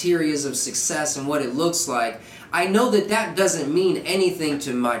criterias of success and what it looks like, I know that that doesn't mean anything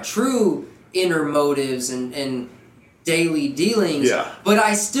to my true inner motives and daily dealings. Yeah. But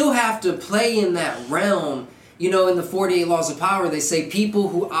I still have to play in that realm. You know, in the 48 Laws of Power, they say people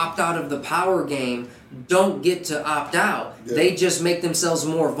who opt out of the power game don't get to opt out. Yeah. They just make themselves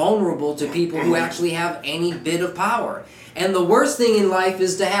more vulnerable to people who actually have any bit of power. And the worst thing in life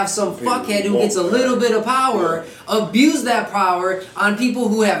is to have some fuckhead who gets a little bit of power, abuse that power on people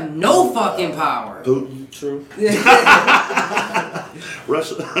who have no fucking power. Putin. True.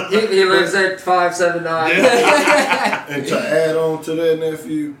 Russia. He lives at 579. And to add on to that,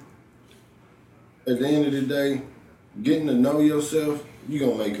 nephew, at the end of the day, getting to know yourself, you're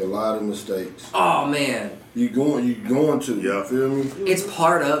gonna make a lot of mistakes. Oh man, You're going to. Yeah. You feel me? it's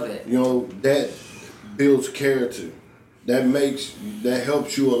part of it. You know, that builds character. That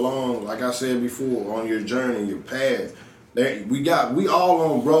helps you along, like I said before, on your journey, your path. We all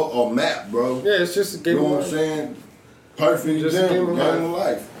on a map, bro. Yeah, it's just a game You know of what I'm life. saying? Perfect Just a example, game of game of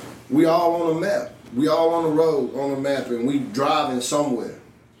life. We all on a map. We all on the road, on a map, and we driving somewhere.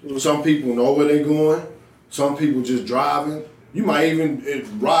 Some people know where they going. Some people just driving. You might even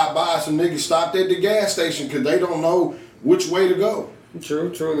ride by some niggas stopped at the gas station because they don't know which way to go. True.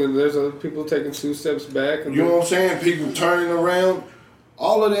 And then there's other people taking 2 steps back. And You know what I'm saying? People turning around.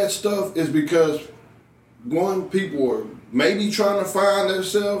 All of that stuff is because people are maybe trying to find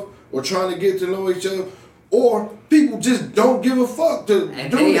themselves or trying to get to know each other, or people just don't give a fuck to And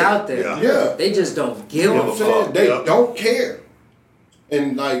do they that. out there. Yeah. They just don't give You know a what I'm saying? fuck. They Yeah. don't care.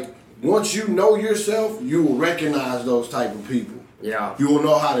 And like once you know yourself, you will recognize those type of people. Yeah. You will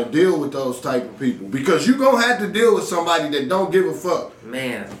know how to deal with those type of people because you're gonna have to deal with somebody that don't give a fuck.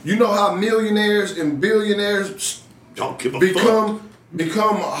 Man. You know how millionaires and billionaires Don't give a fuck.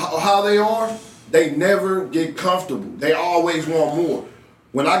 become how they are? They never get comfortable. They always want more.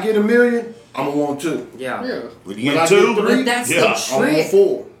 When I get $1 million, I'm gonna want 2. Yeah. Yeah. When you When I get get 3, 3, But that's yeah. the I want trick.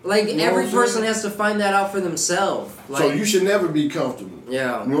 4. Like You know every what I'm person saying? has to find that out for themselves. Like, So you should never be comfortable.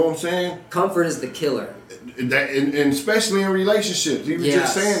 Yeah. You know what I'm saying? Comfort is the killer. And especially in relationships. He was Yes.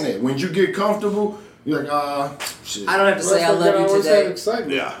 just saying that. When you get comfortable, you're like, shit. I don't have to say I That's why love you always have today.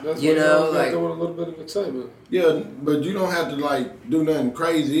 excitement. Yeah. That's You why know, always like- got a little bit of excitement. Yeah, but you don't have to like do nothing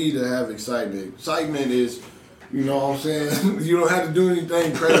crazy either to have excitement. Excitement is, you know what I'm saying? You don't have to do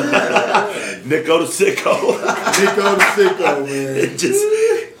anything crazy. Nico the sicko. Nico the sicko, man. It just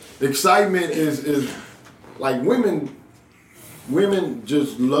Excitement is like women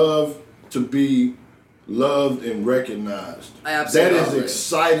just love to be loved and recognized. Absolutely. That is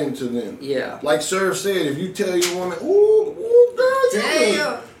exciting to them. Yeah. Like Sir said, if you tell your woman, ooh, girl, you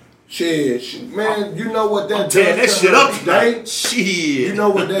Damn. shit, man, you know what that tear that does to shit her up day? tonight. Shit. You know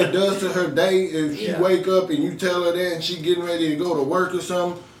what that does to her day if she Yeah. wake up and you tell her that and she getting ready to go to work or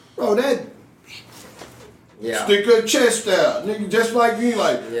something? Bro, that Yeah. stick her chest out. Nigga, just like me,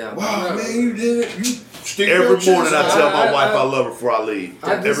 like, Yeah. wow, man, you did it. You stick your Every chest morning I out. tell my I- wife I- I love her before I leave.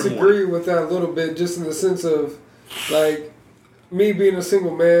 I Every disagree morning. with that a little bit, just in the sense of, like, me being a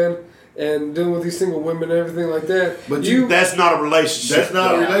single man and dealing with these single women and everything like that. But That's not a relationship. That's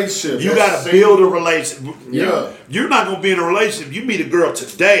not Yeah. a relationship. You That's got to single. build a relationship. Yeah. You're not going to be in a relationship. You meet a girl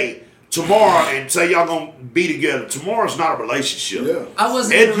today, tomorrow, and say y'all going to be together. Tomorrow's not a relationship. Yeah. I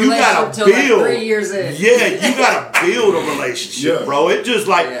wasn't in a And you relationship gotta until build. like 3 years in. Yeah, you gotta build a relationship, Yeah. bro. It just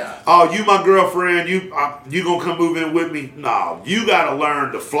like, Yeah. oh, you my girlfriend, you gonna come move in with me? No, you gotta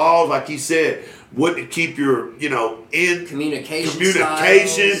learn the flaws, like he said, what to keep your, in Communication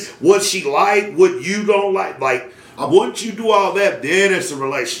communication, styles. what she like, what you don't like. Like, once you do all that, then it's a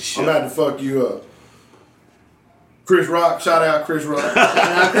relationship. I'm about to fuck you up. Chris Rock, shout out Chris Rock. Shout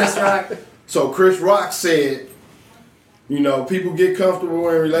out Chris Rock. So Chris Rock said, people get comfortable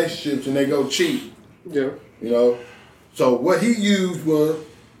in relationships and they go cheat. Yeah. So what he used was,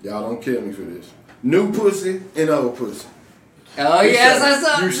 y'all don't kill me for this, new pussy and old pussy. Oh He yes, said- I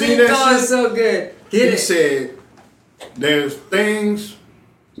saw. you seen that going shit? so good. He Get it. said, there's things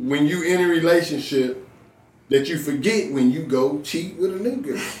when you in a relationship that you forget when you go cheat with a new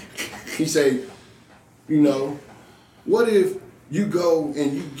girl. He said, what if you go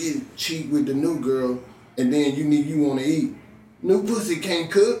and you get cheat with the new girl and then you want to eat? New pussy can't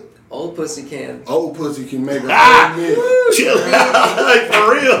cook. Old pussy can. Old pussy can make a whole meal. Chill out, like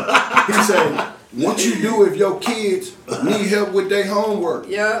for real. what you do if your kids need help with their homework?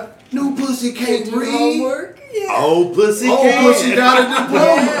 Yep. New pussy can't Do read. homework. Yeah. Old pussy Old can. pussy got a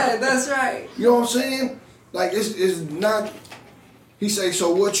diploma. Yeah, that's right. You know what I'm saying? Like it's not. He say,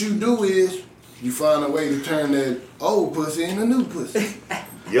 so what you do is you find a way to turn that old pussy into new pussy.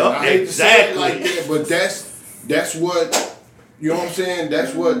 Yup, I hate to say it exactly. like that, but that's what, you know what I'm saying?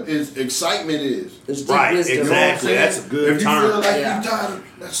 That's what his excitement is. There's deep Right, wisdom. exactly. That's a good if you term. feel like Yeah. you tired of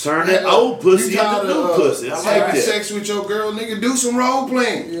that's Turn that old pussy you tired into new of, pussy. I like having that. sex with your girl, nigga, do some role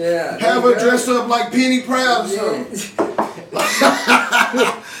playing. Yeah. Have her dressed up like Penny Proud or something.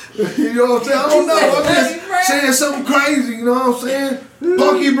 You know what I'm saying? I don't know. I'm just saying something crazy. You know what I'm saying?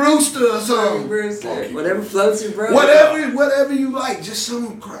 Punky Brewster or something. Whatever floats your boat. Whatever you like. Just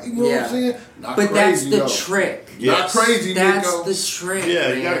something crazy. You know what Yeah. I'm saying? Not But that's crazy, the though. trick. Not Yes. crazy, That's Nico. the trick. Yeah,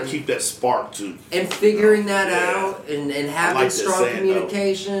 you man. gotta keep that spark too. And figuring that Yeah. out and having like that strong saying, though.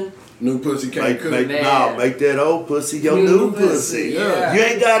 communication. New pussy can't Make, cook. Man. make that old pussy your New new pussy, pussy. yeah. You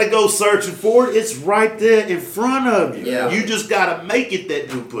ain't gotta go searching for it. It's right there in front of you. Yeah. You just gotta make it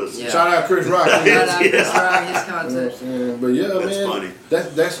that new pussy. Yeah. Shout out Chris Rock. Shout out Chris Yeah. Rock, his You know what content. I'm saying? But yeah, That's man, funny.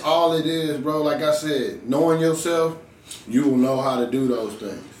 That's all it is, bro. Like I said, knowing yourself, you will know how to do those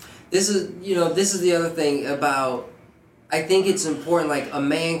things. This is the other thing about, I think it's important, like a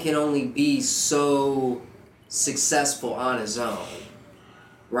man can only be so successful on his own.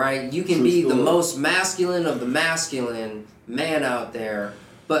 Right? You can True be the story. most masculine of the masculine man out there,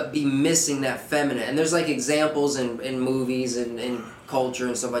 but be missing that feminine. And there's like examples in movies and in culture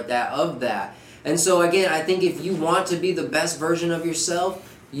and stuff like that of that. And so again, I think if you want to be the best version of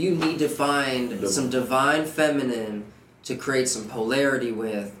yourself, you need to find some divine feminine to create some polarity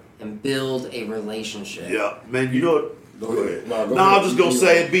with and build a relationship. Yeah, man. You know what? Go ahead. No, go I ahead. was just gonna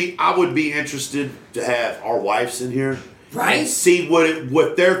say I would be interested to have our wives in here, Right? And see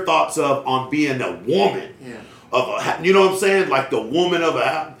what their thoughts of on being a woman Yeah. of a, you know what I'm saying, like the woman of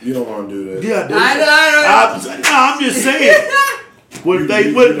a. You don't want to do that. Yeah, dude. I know. I'm just saying. What if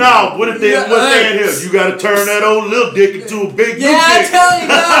they what if they in here? You gotta turn that old little dick into a big Yeah, new I dick. tell you,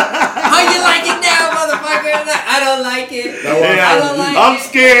 dog. How you like it now, motherfucker? I don't like it. Yeah, I don't like I'm it.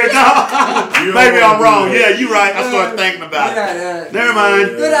 scared. No. You don't Maybe wanna I'm do wrong. that. Yeah, you're right. I started thinking about it. Yeah, Never mind.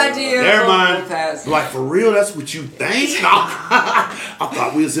 Good idea. Never We'll mind. pass. Like, for real, that's what you think? No. I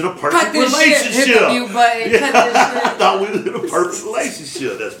thought we was in a Cut perfect this shit. Hit relationship. the mute button. Cut this I shit. thought we was in a perfect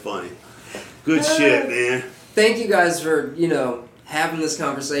relationship. That's funny. Good shit, man. Thank you guys for, having this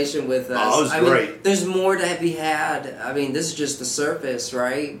conversation with us. Oh, it was I great. mean, there's more to be had. I mean, this is just the surface,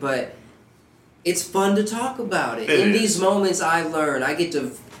 right? But it's fun to talk about it. It In is. these moments, I learn. I get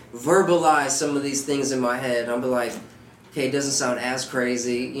to verbalize some of these things in my head. I'll be like, okay, it doesn't sound as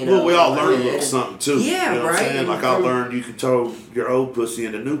crazy, Well, we all in my learned a head. little something, too. Yeah, you know what I'm right. saying? Like, I learned you can throw your old pussy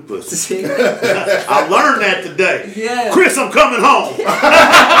into new pussy. See? I learned that today. Yeah. Chris, I'm coming home.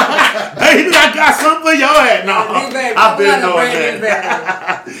 Hey, I got something for your ass. No, I've been doing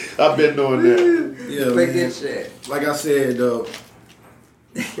that. I've been doing that. Yeah, But man. good shit. Like I said, though,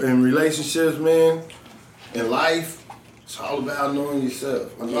 in relationships, man, in life, it's all about knowing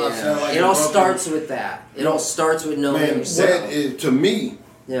yourself. I'm not saying like It all a broken- starts with that. It all starts with knowing Man, yourself. that is, to me,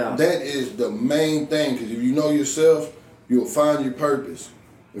 Yeah. that is the main thing. Because if you know yourself, you'll find your purpose.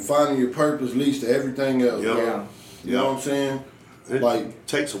 And finding your purpose leads to everything else. Yep. bro. Yeah. You know what I'm saying? It Like,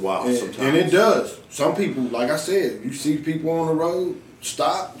 takes a while and, sometimes. and it does. Some people, like I said, you see people on the road,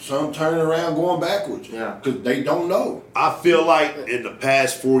 stop, some turning around going backwards. Yeah. Because they don't know. I feel like in the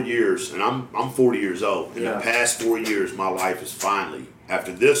past 4 years, and I'm 40 years old. In Yeah. the past 4 years, my life is finally,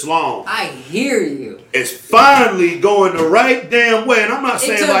 after this long, I hear you. it's finally going the right damn way. And I'm not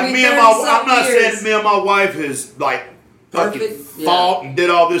saying took like me me and 30-some I'm not years. saying me and my wife is like fucking Perfect, yeah. fought and did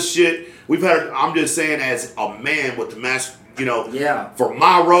all this shit. I'm just saying as a man with the Yeah. for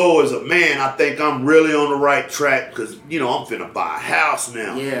my role as a man, I think I'm really on the right track because, I'm finna buy a house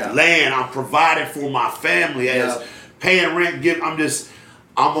now. Yeah. Land, I'm providing for my family as Yeah. paying rent, I'm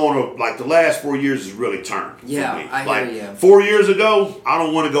on the last 4 years has really turned Yeah, for me. I like hear you. 4 years ago, I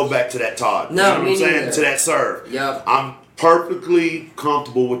don't want to go back to that Todd. No, you know what me I'm saying? neither. To that serve. Yep. I'm perfectly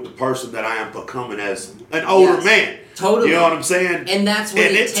comfortable with the person that I am becoming as an older Yes. man. Totally. You know what I'm saying? And that's what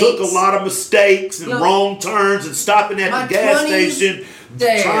and it it took a takes. lot of mistakes and wrong turns and stopping at My the gas 20s, station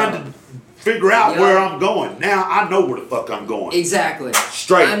damn. trying to figure out Yup. where I'm going. Now I know where the fuck I'm going. Exactly.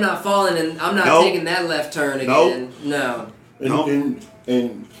 Straight. I'm not falling and I'm not Nope. taking that left turn Nope. again. No. And, Nope.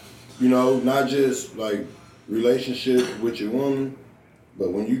 and not just like relationship with your woman,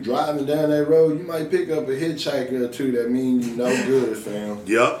 but when you driving down that road, you might pick up a hitchhiker or two that mean you no good, fam.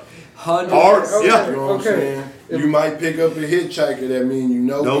 Yep. 100%. Hard. Okay, Yeah. You know what I'm okay. saying? You might pick up a hitchhiker that mean you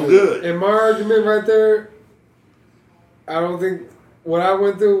know No good. And my argument right there, I don't think what I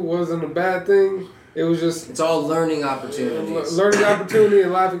went through wasn't a bad thing. It was just It's all learning opportunities. learning opportunity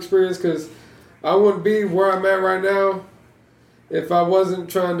and life experience, because I wouldn't be where I'm at right now if I wasn't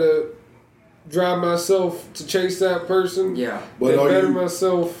trying to drive myself to chase that person. Yeah. But and better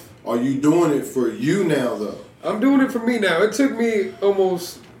myself. Are you doing it for you now though? I'm doing it for me now. It took me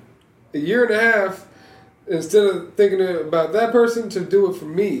almost a year and a half, instead of thinking about that person, to do it for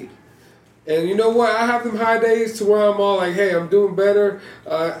me. And you know what? I have them high days to where I'm all like, hey, I'm doing better.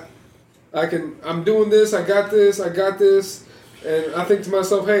 I'm doing this. I got this. And I think to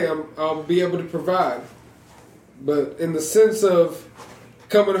myself, hey, I'll be able to provide. But in the sense of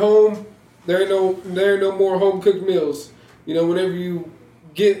coming home, there ain't no more home cooked meals. You know, whenever you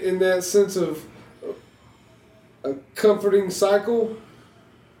get in that sense of a comforting cycle,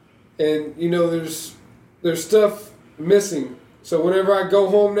 and you know there's stuff missing. So whenever I go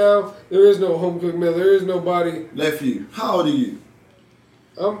home now, there is no home cooked meal. There is nobody. Nephew, how old are you?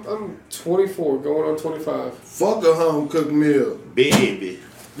 I'm 24, going on 25. Fuck a home cooked meal. Baby.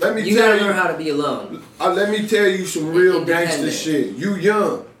 Let me You tell gotta you. learn how to be alone. Let me tell you some real gangster Independent. shit. You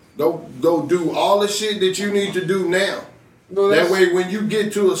young. Go do all the shit that you need to do now. No, That that's- way, when you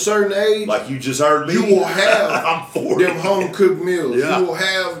get to a certain age, Like you just heard me. you will have I'm 40. them home cooked meals. Yeah. You will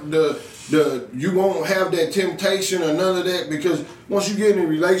have you won't have that temptation or none of that, because once you get in a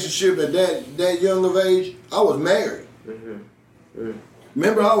relationship at that young of age, I was married.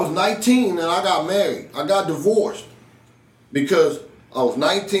 Remember, I was 19 and I got married. I got divorced because I was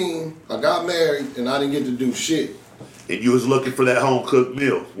 19, I got married, and I didn't get to do shit. And you was looking for that home cooked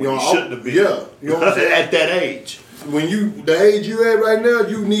meal when You you, know, shouldn't have been. yeah, you know what I'm saying? At that age. When the age you at right now,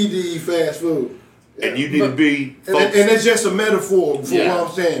 you need to eat fast food. And you need to be And focused. it's just a metaphor for Yeah. what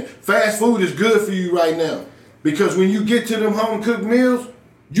I'm saying. Fast food is good for you right now. Because when you get to them home cooked meals,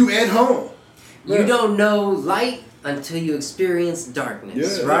 you at home. You don't know light until you experience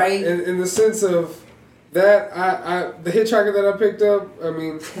darkness, Yeah. right? in the sense of that, I the hitchhiker that I picked up, I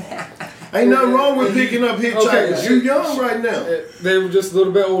mean, Ain't nothing wrong with picking up hitchhikers. Okay. You young right now. they were just a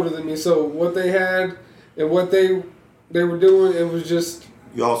little bit older than me. So what they had and what they were doing, it was just.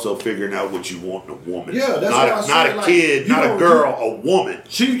 You also figuring out what you want in a woman. Yeah, that's not what I a, said, not a like, kid, you not a don't- girl, a woman.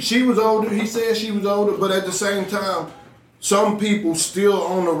 She was older. He said she was older, but at the same time, some people still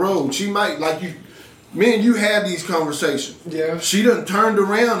on the road. She might, like you, me and you had these conversations. Yeah. She done turned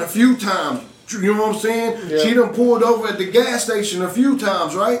around a few times. You know what I'm saying? Yeah. She done pulled over at the gas station a few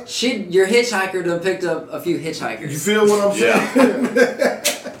times, right? Your hitchhiker done picked up a few You hitchhikers. feel what I'm saying?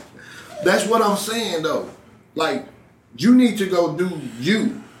 Yeah. That's what I'm saying though. Like, you need to go do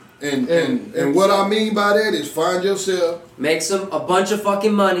you. And what I mean by that is find yourself, Make a bunch of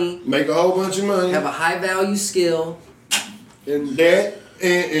fucking money, make a whole bunch of money, have a high value skill. and that,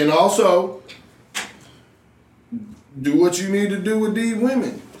 and also do what you need to do with these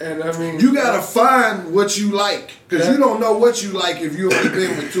women. And I mean, You gotta find what you like, cause you don't know what you like if you only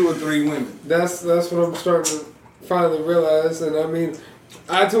been with 2 or 3 women. That's what I'm starting to finally realize. And I mean,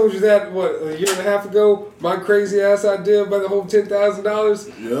 I told you that a year and a half ago. My crazy ass idea about the whole $10,000.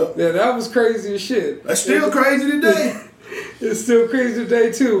 Yep. Yeah, that was crazy as shit. That's still crazy today. It's still crazy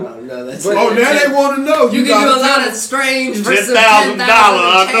today too. Oh, no, that's But- Oh, now they want to know. You can gotta do a lot tell of strange versus $10,000,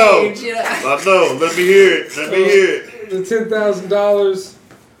 I know. change, you know? I know. Let me hear it. Let me hear it. The $10,000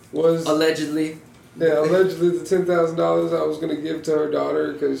 was Allegedly. allegedly the $10,000 I was gonna give to her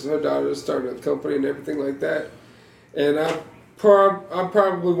daughter, because her daughter is starting a company and everything like that. And I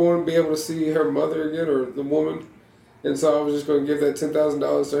probably won't be able to see her mother again, or the woman, and so I was just gonna give that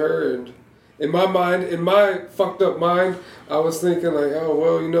 $10,000 to her. And in my mind, in my fucked up mind, I was thinking like, oh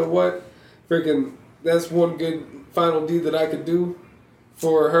well, you know what, freaking, that's one good final deed that I could do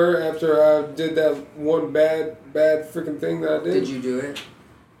for her after I did that one bad freaking thing that I did. Did you do it?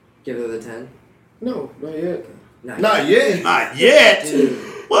 Give her the 10? No, not yet. Not yet. Not yet. Dude.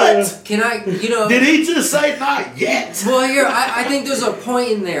 What? Can I, Did he just say not yet? Well, here, I think there's a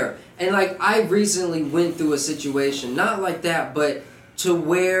point in there. And, like, I recently went through a situation, not like that, but to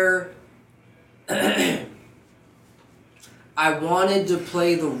where I wanted to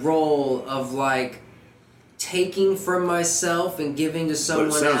play the role of, like, taking from myself and giving to But it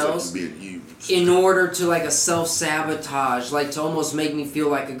someone sounds else like you're being used. in order to, like, a self-sabotage, like, to almost make me feel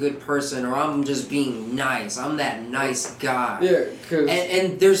like a good person, or I'm just being nice. I'm that nice guy. Yeah, because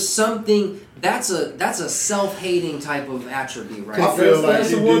And there's something that's a self-hating type of attribute, right? I feel like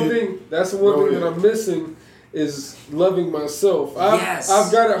that's the you one did. thing. That's the one Go thing that ahead. I'm missing is loving myself. Yes.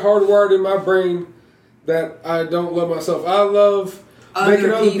 I've got it hardwired in my brain that I don't love myself. I love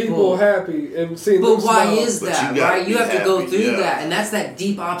making other people happy and seeing But them why smile. is But that, you gotta right? You be have to go happy, through yeah. that, and that's that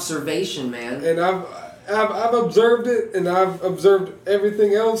deep observation, man. And I've observed it, and I've observed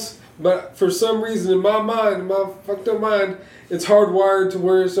everything else. But for some reason, in my mind, in my fucked up mind, it's hardwired to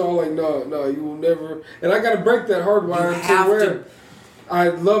where it's all like, no, you will never. And I got to break that hardwiring to have where to- I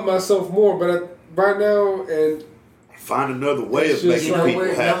love myself more. But right now, and Find another way It's of just making like- people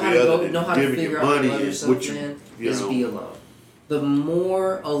know happy how to other go, than know how to giving figure you out how to money love and yourself, what man, you is know. be alone. The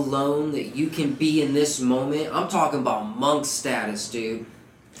more alone that you can be in this moment, I'm talking about monk status, dude.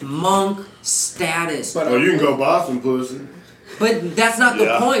 Monk status. But Or you can go buy some pussy. But that's not the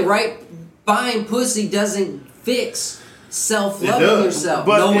Yeah. point, right? Buying pussy doesn't fix It self-loving does, yourself.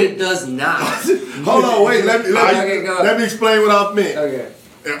 but No, it- it does not. Hold on, wait. Let Okay, go ahead. me explain what I meant. Okay.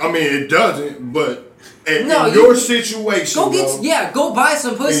 I mean, it doesn't, but in No, your you- situation, Go get, bro, yeah, go buy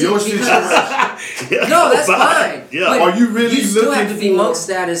some pussy. in your because, situation, no, that's Bye. fine. Yeah. But Are you really you still have looking to be for- monk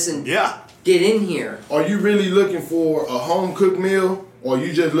status and Yeah. get in here. are you really looking for a home cooked meal, or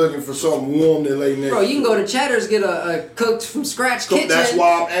you just looking for something warm to lay next? Bro, you can to? go to Cheddar's, get a cooked from scratch So kitchen. that's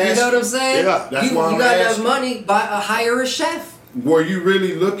why I'm You know asking. what I'm saying? Yeah, that's you, why you I'm got enough asking. money, hire a chef. Were you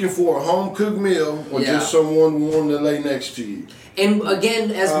really looking for a home cooked meal, or Yeah. just someone warm to lay next to you? And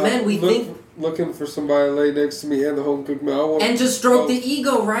again, as men, we think looking for somebody to lay next to me and the home cooked meal. I want and to stroke both. the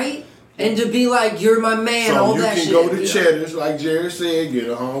ego, right? And to be like, you're my man, So all you that can shit. go to Yeah. Cheddar's, like Jerry said, get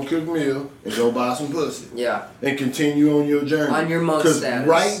a home cooked meal, and go buy some pussy, Yeah. and continue on your journey. On your monk 'Cause status.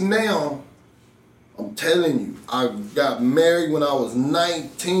 right now, I'm telling you, I got married when I was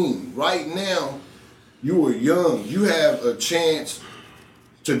 19. Right now, you were young. You have a chance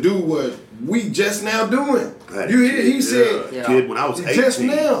to do what we just now doing. I had a You hear? kid, He said Yeah. kid when I was 18. just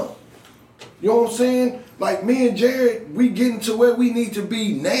now. You know what I'm saying? Like me and Jared, we getting to where we need to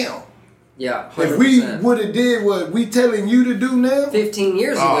be now. Yeah, 100%. If we would have did what we telling you to do now, 15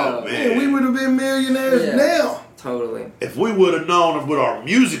 years Oh, ago. man. man, we would have been millionaires Yeah. now. Totally. If we would have known what our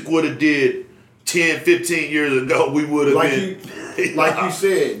music would have did 10, 15 years ago, we would have Like been. Like you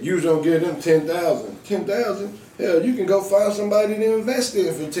said, you was gonna give them 10,000. 10,000? Hell, you can go find somebody to invest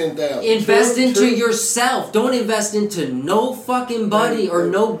in for 10,000. Invest True, into true. yourself. Don't invest into no fucking buddy or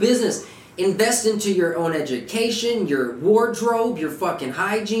no business. Invest into your own education, your wardrobe, your fucking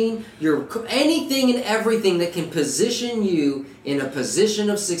hygiene, your anything and everything that can position you in a position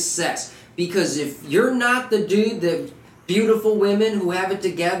of success. Because if you're not the dude that beautiful women who have it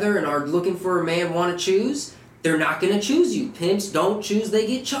together and are looking for a man want to choose, they're not going to choose you. Pimps don't choose, they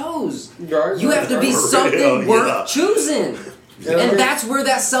get chose. Right, You have to be For something real, worth yeah. choosing. Yeah. And that's where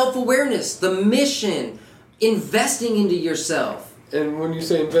that self-awareness, the mission, investing into yourself. And when you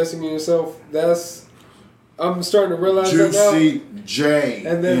say investing in yourself, I'm starting to realize that now. Juicy J.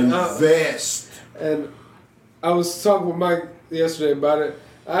 And then, invest. And I was talking with Mike yesterday about it.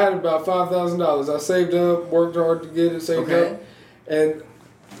 I had about $5,000. I saved up, worked hard to get it, saved Okay. up, and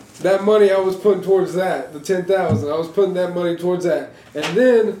that money I was putting towards that, the 10,000. I was putting that money towards that, and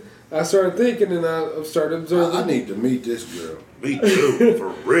then I started thinking, and I started observing I need to meet this girl. Me too, for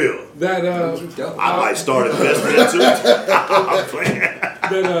real. that I might start investing too. I'm playing.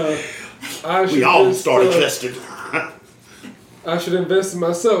 that I should We all just, start investing. I should invest in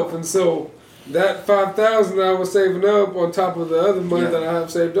myself, and so that 5,000 I was saving up on top of the other money Yeah. that I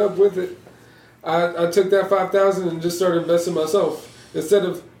have saved up with it, I took that 5,000 and just started investing in myself. Instead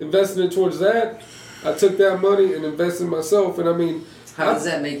of investing it towards that, I took that money and invested in myself. And I mean, How does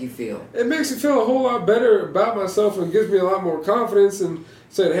that make you feel? it makes me feel a whole lot better about myself and gives me a lot more confidence and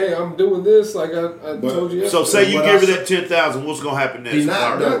said, hey, I'm doing this like I But- told you So yesterday. say you What give I her that 10,000, what's gonna happen next? He not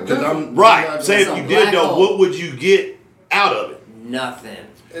Clark? though, because I'm Right. I'm Say if It's a you did black though, hole. what would you get out of it? Nothing.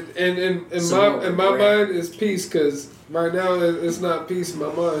 And in So my regret. mind is peace, because right now it's not peace in my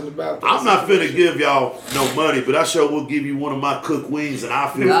mind about that. I'm not finna situation. give y'all no money, but I sure will give you one of my cooked wings, and I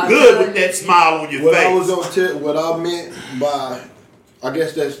feel Nah, good nah, with that smile on your What face. I was gonna tell, what I meant by, I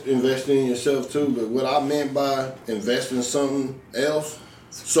guess that's investing in yourself too. But what I meant by investing in something else.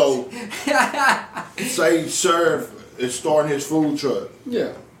 So, say Serve is starting his food truck. Yeah.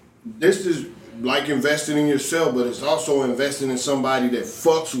 This is like investing in yourself, but it's also investing in somebody that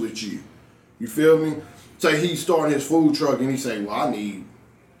fucks with you. You feel me? Say he's starting his food truck and he say, "Well, I need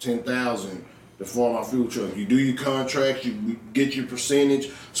 10,000 to form my food truck." You do your contracts, you get your percentage.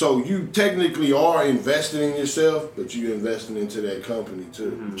 So you technically are investing in yourself, but you're investing into that company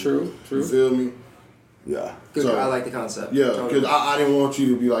too. True. You feel me? Yeah. Good. So- I like the concept. Yeah, Totally. because I didn't want you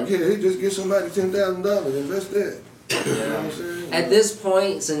to be like, "Hey, just get somebody $10,000, invest that." You know what I'm saying? At this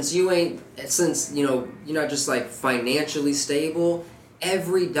point, since you know you're not just like financially stable,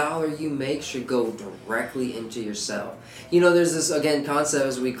 every dollar you make should go directly into yourself. There's this, again, concept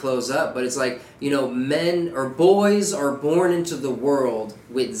as we close up, but it's like, men or boys are born into the world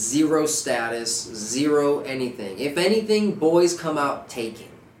with zero status, zero anything. If anything, boys come out taken.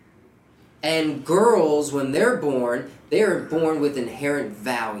 And girls, when they're born with inherent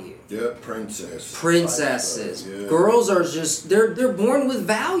value. Yeah, princesses. Yeah. Girls are just, they're born with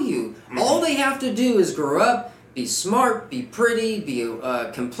value. All they have to do is grow up, be smart, be pretty, be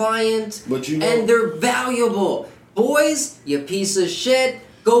compliant, and they're valuable. Boys, you piece of shit,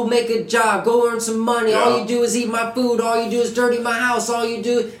 go make a job, go earn some money. Yeah. All you do is eat my food, all you do is dirty my house,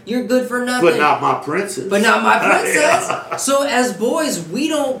 you're good for nothing. But not my princess. Yeah. So as boys, we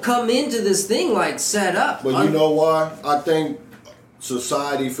don't come into this thing like set up. But you know why? I think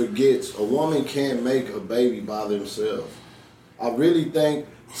society forgets a woman can't make a baby by themselves. I really think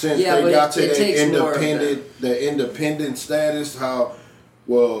since they got to the independent status,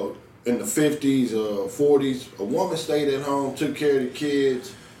 in the 50s or 40s, a woman stayed at home, took care of the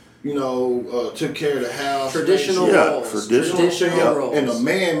kids, took care of the house. Traditional roles. And the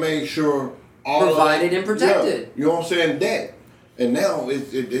man made sure all provided and protected. You know what I'm saying? That. And now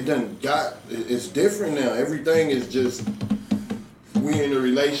it's different now. Everything is just, we in a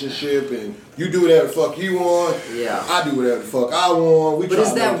relationship and you do whatever the fuck you want. Yeah. I do whatever the fuck I want. But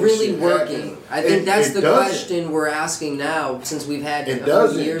is that really working? I think that's the question we're asking now, since we've had a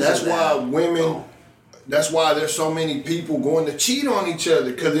few years That's of why that. women. That's why there's so many people going to cheat on each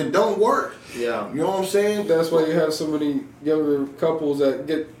other, because it don't work. Yeah. You know what I'm saying? That's why you have so many younger couples that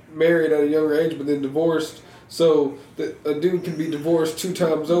get married at a younger age but then divorced. So a dude can be divorced 2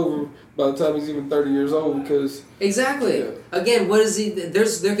 times over by the time he's even 30 years old, because... Exactly. Yeah. Again,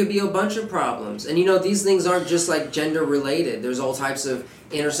 there could be a bunch of problems. And these things aren't just like gender related. There's all types of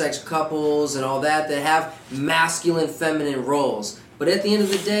intersex couples and all that have masculine, feminine roles. But at the end of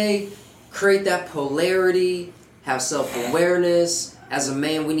the day, create that polarity, have self-awareness. As a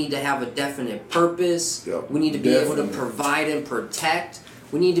man, we need to have a definite purpose. Yep. We need to be able to provide and protect.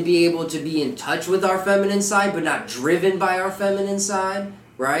 We need to be able to be in touch with our feminine side, but not driven by our feminine side,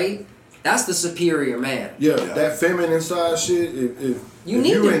 right? That's the superior man. Yeah, that feminine side shit, if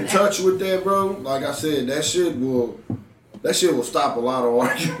you're in touch with that, bro, like I said, that shit will stop a lot of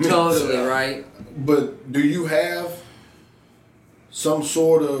arguments. Totally, right? But do you have some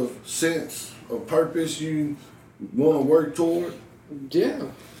sort of sense of purpose you want to work toward? Yeah.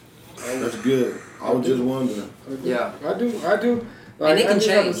 That's good. I was just wondering. Yeah. I do. Like, and it can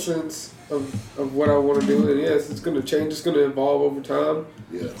change. Have a sense of what I want to do, and yes, it's going to change. It's going to evolve over time.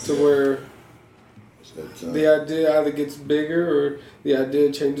 Yeah. To where the idea either gets bigger or the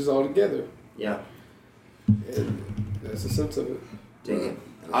idea changes altogether. Yeah. And that's the sense of it. Dig it.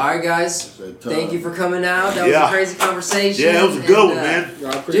 All right, guys. Thank you for coming out. That was a crazy conversation. Yeah, it was a good one, man.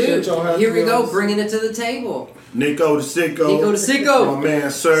 I appreciate y'all having me. Here we go, bringing it to the table. Nico the Sicko. My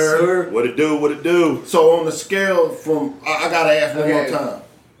man, sir. What it do? So on the scale from, I gotta ask one more time.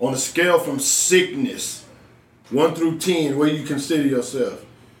 On the scale from sickness, 1 through 10, where you consider yourself?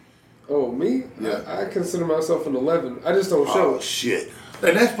 Oh, me? Yeah. I consider myself an 11. I just don't show it. Shit.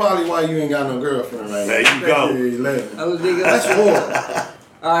 And that's probably why you ain't got no girlfriend right now. There you go. 11. That's horrible.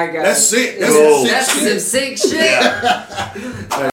 All right, guys. That's sick. That's some sick shit. Yeah.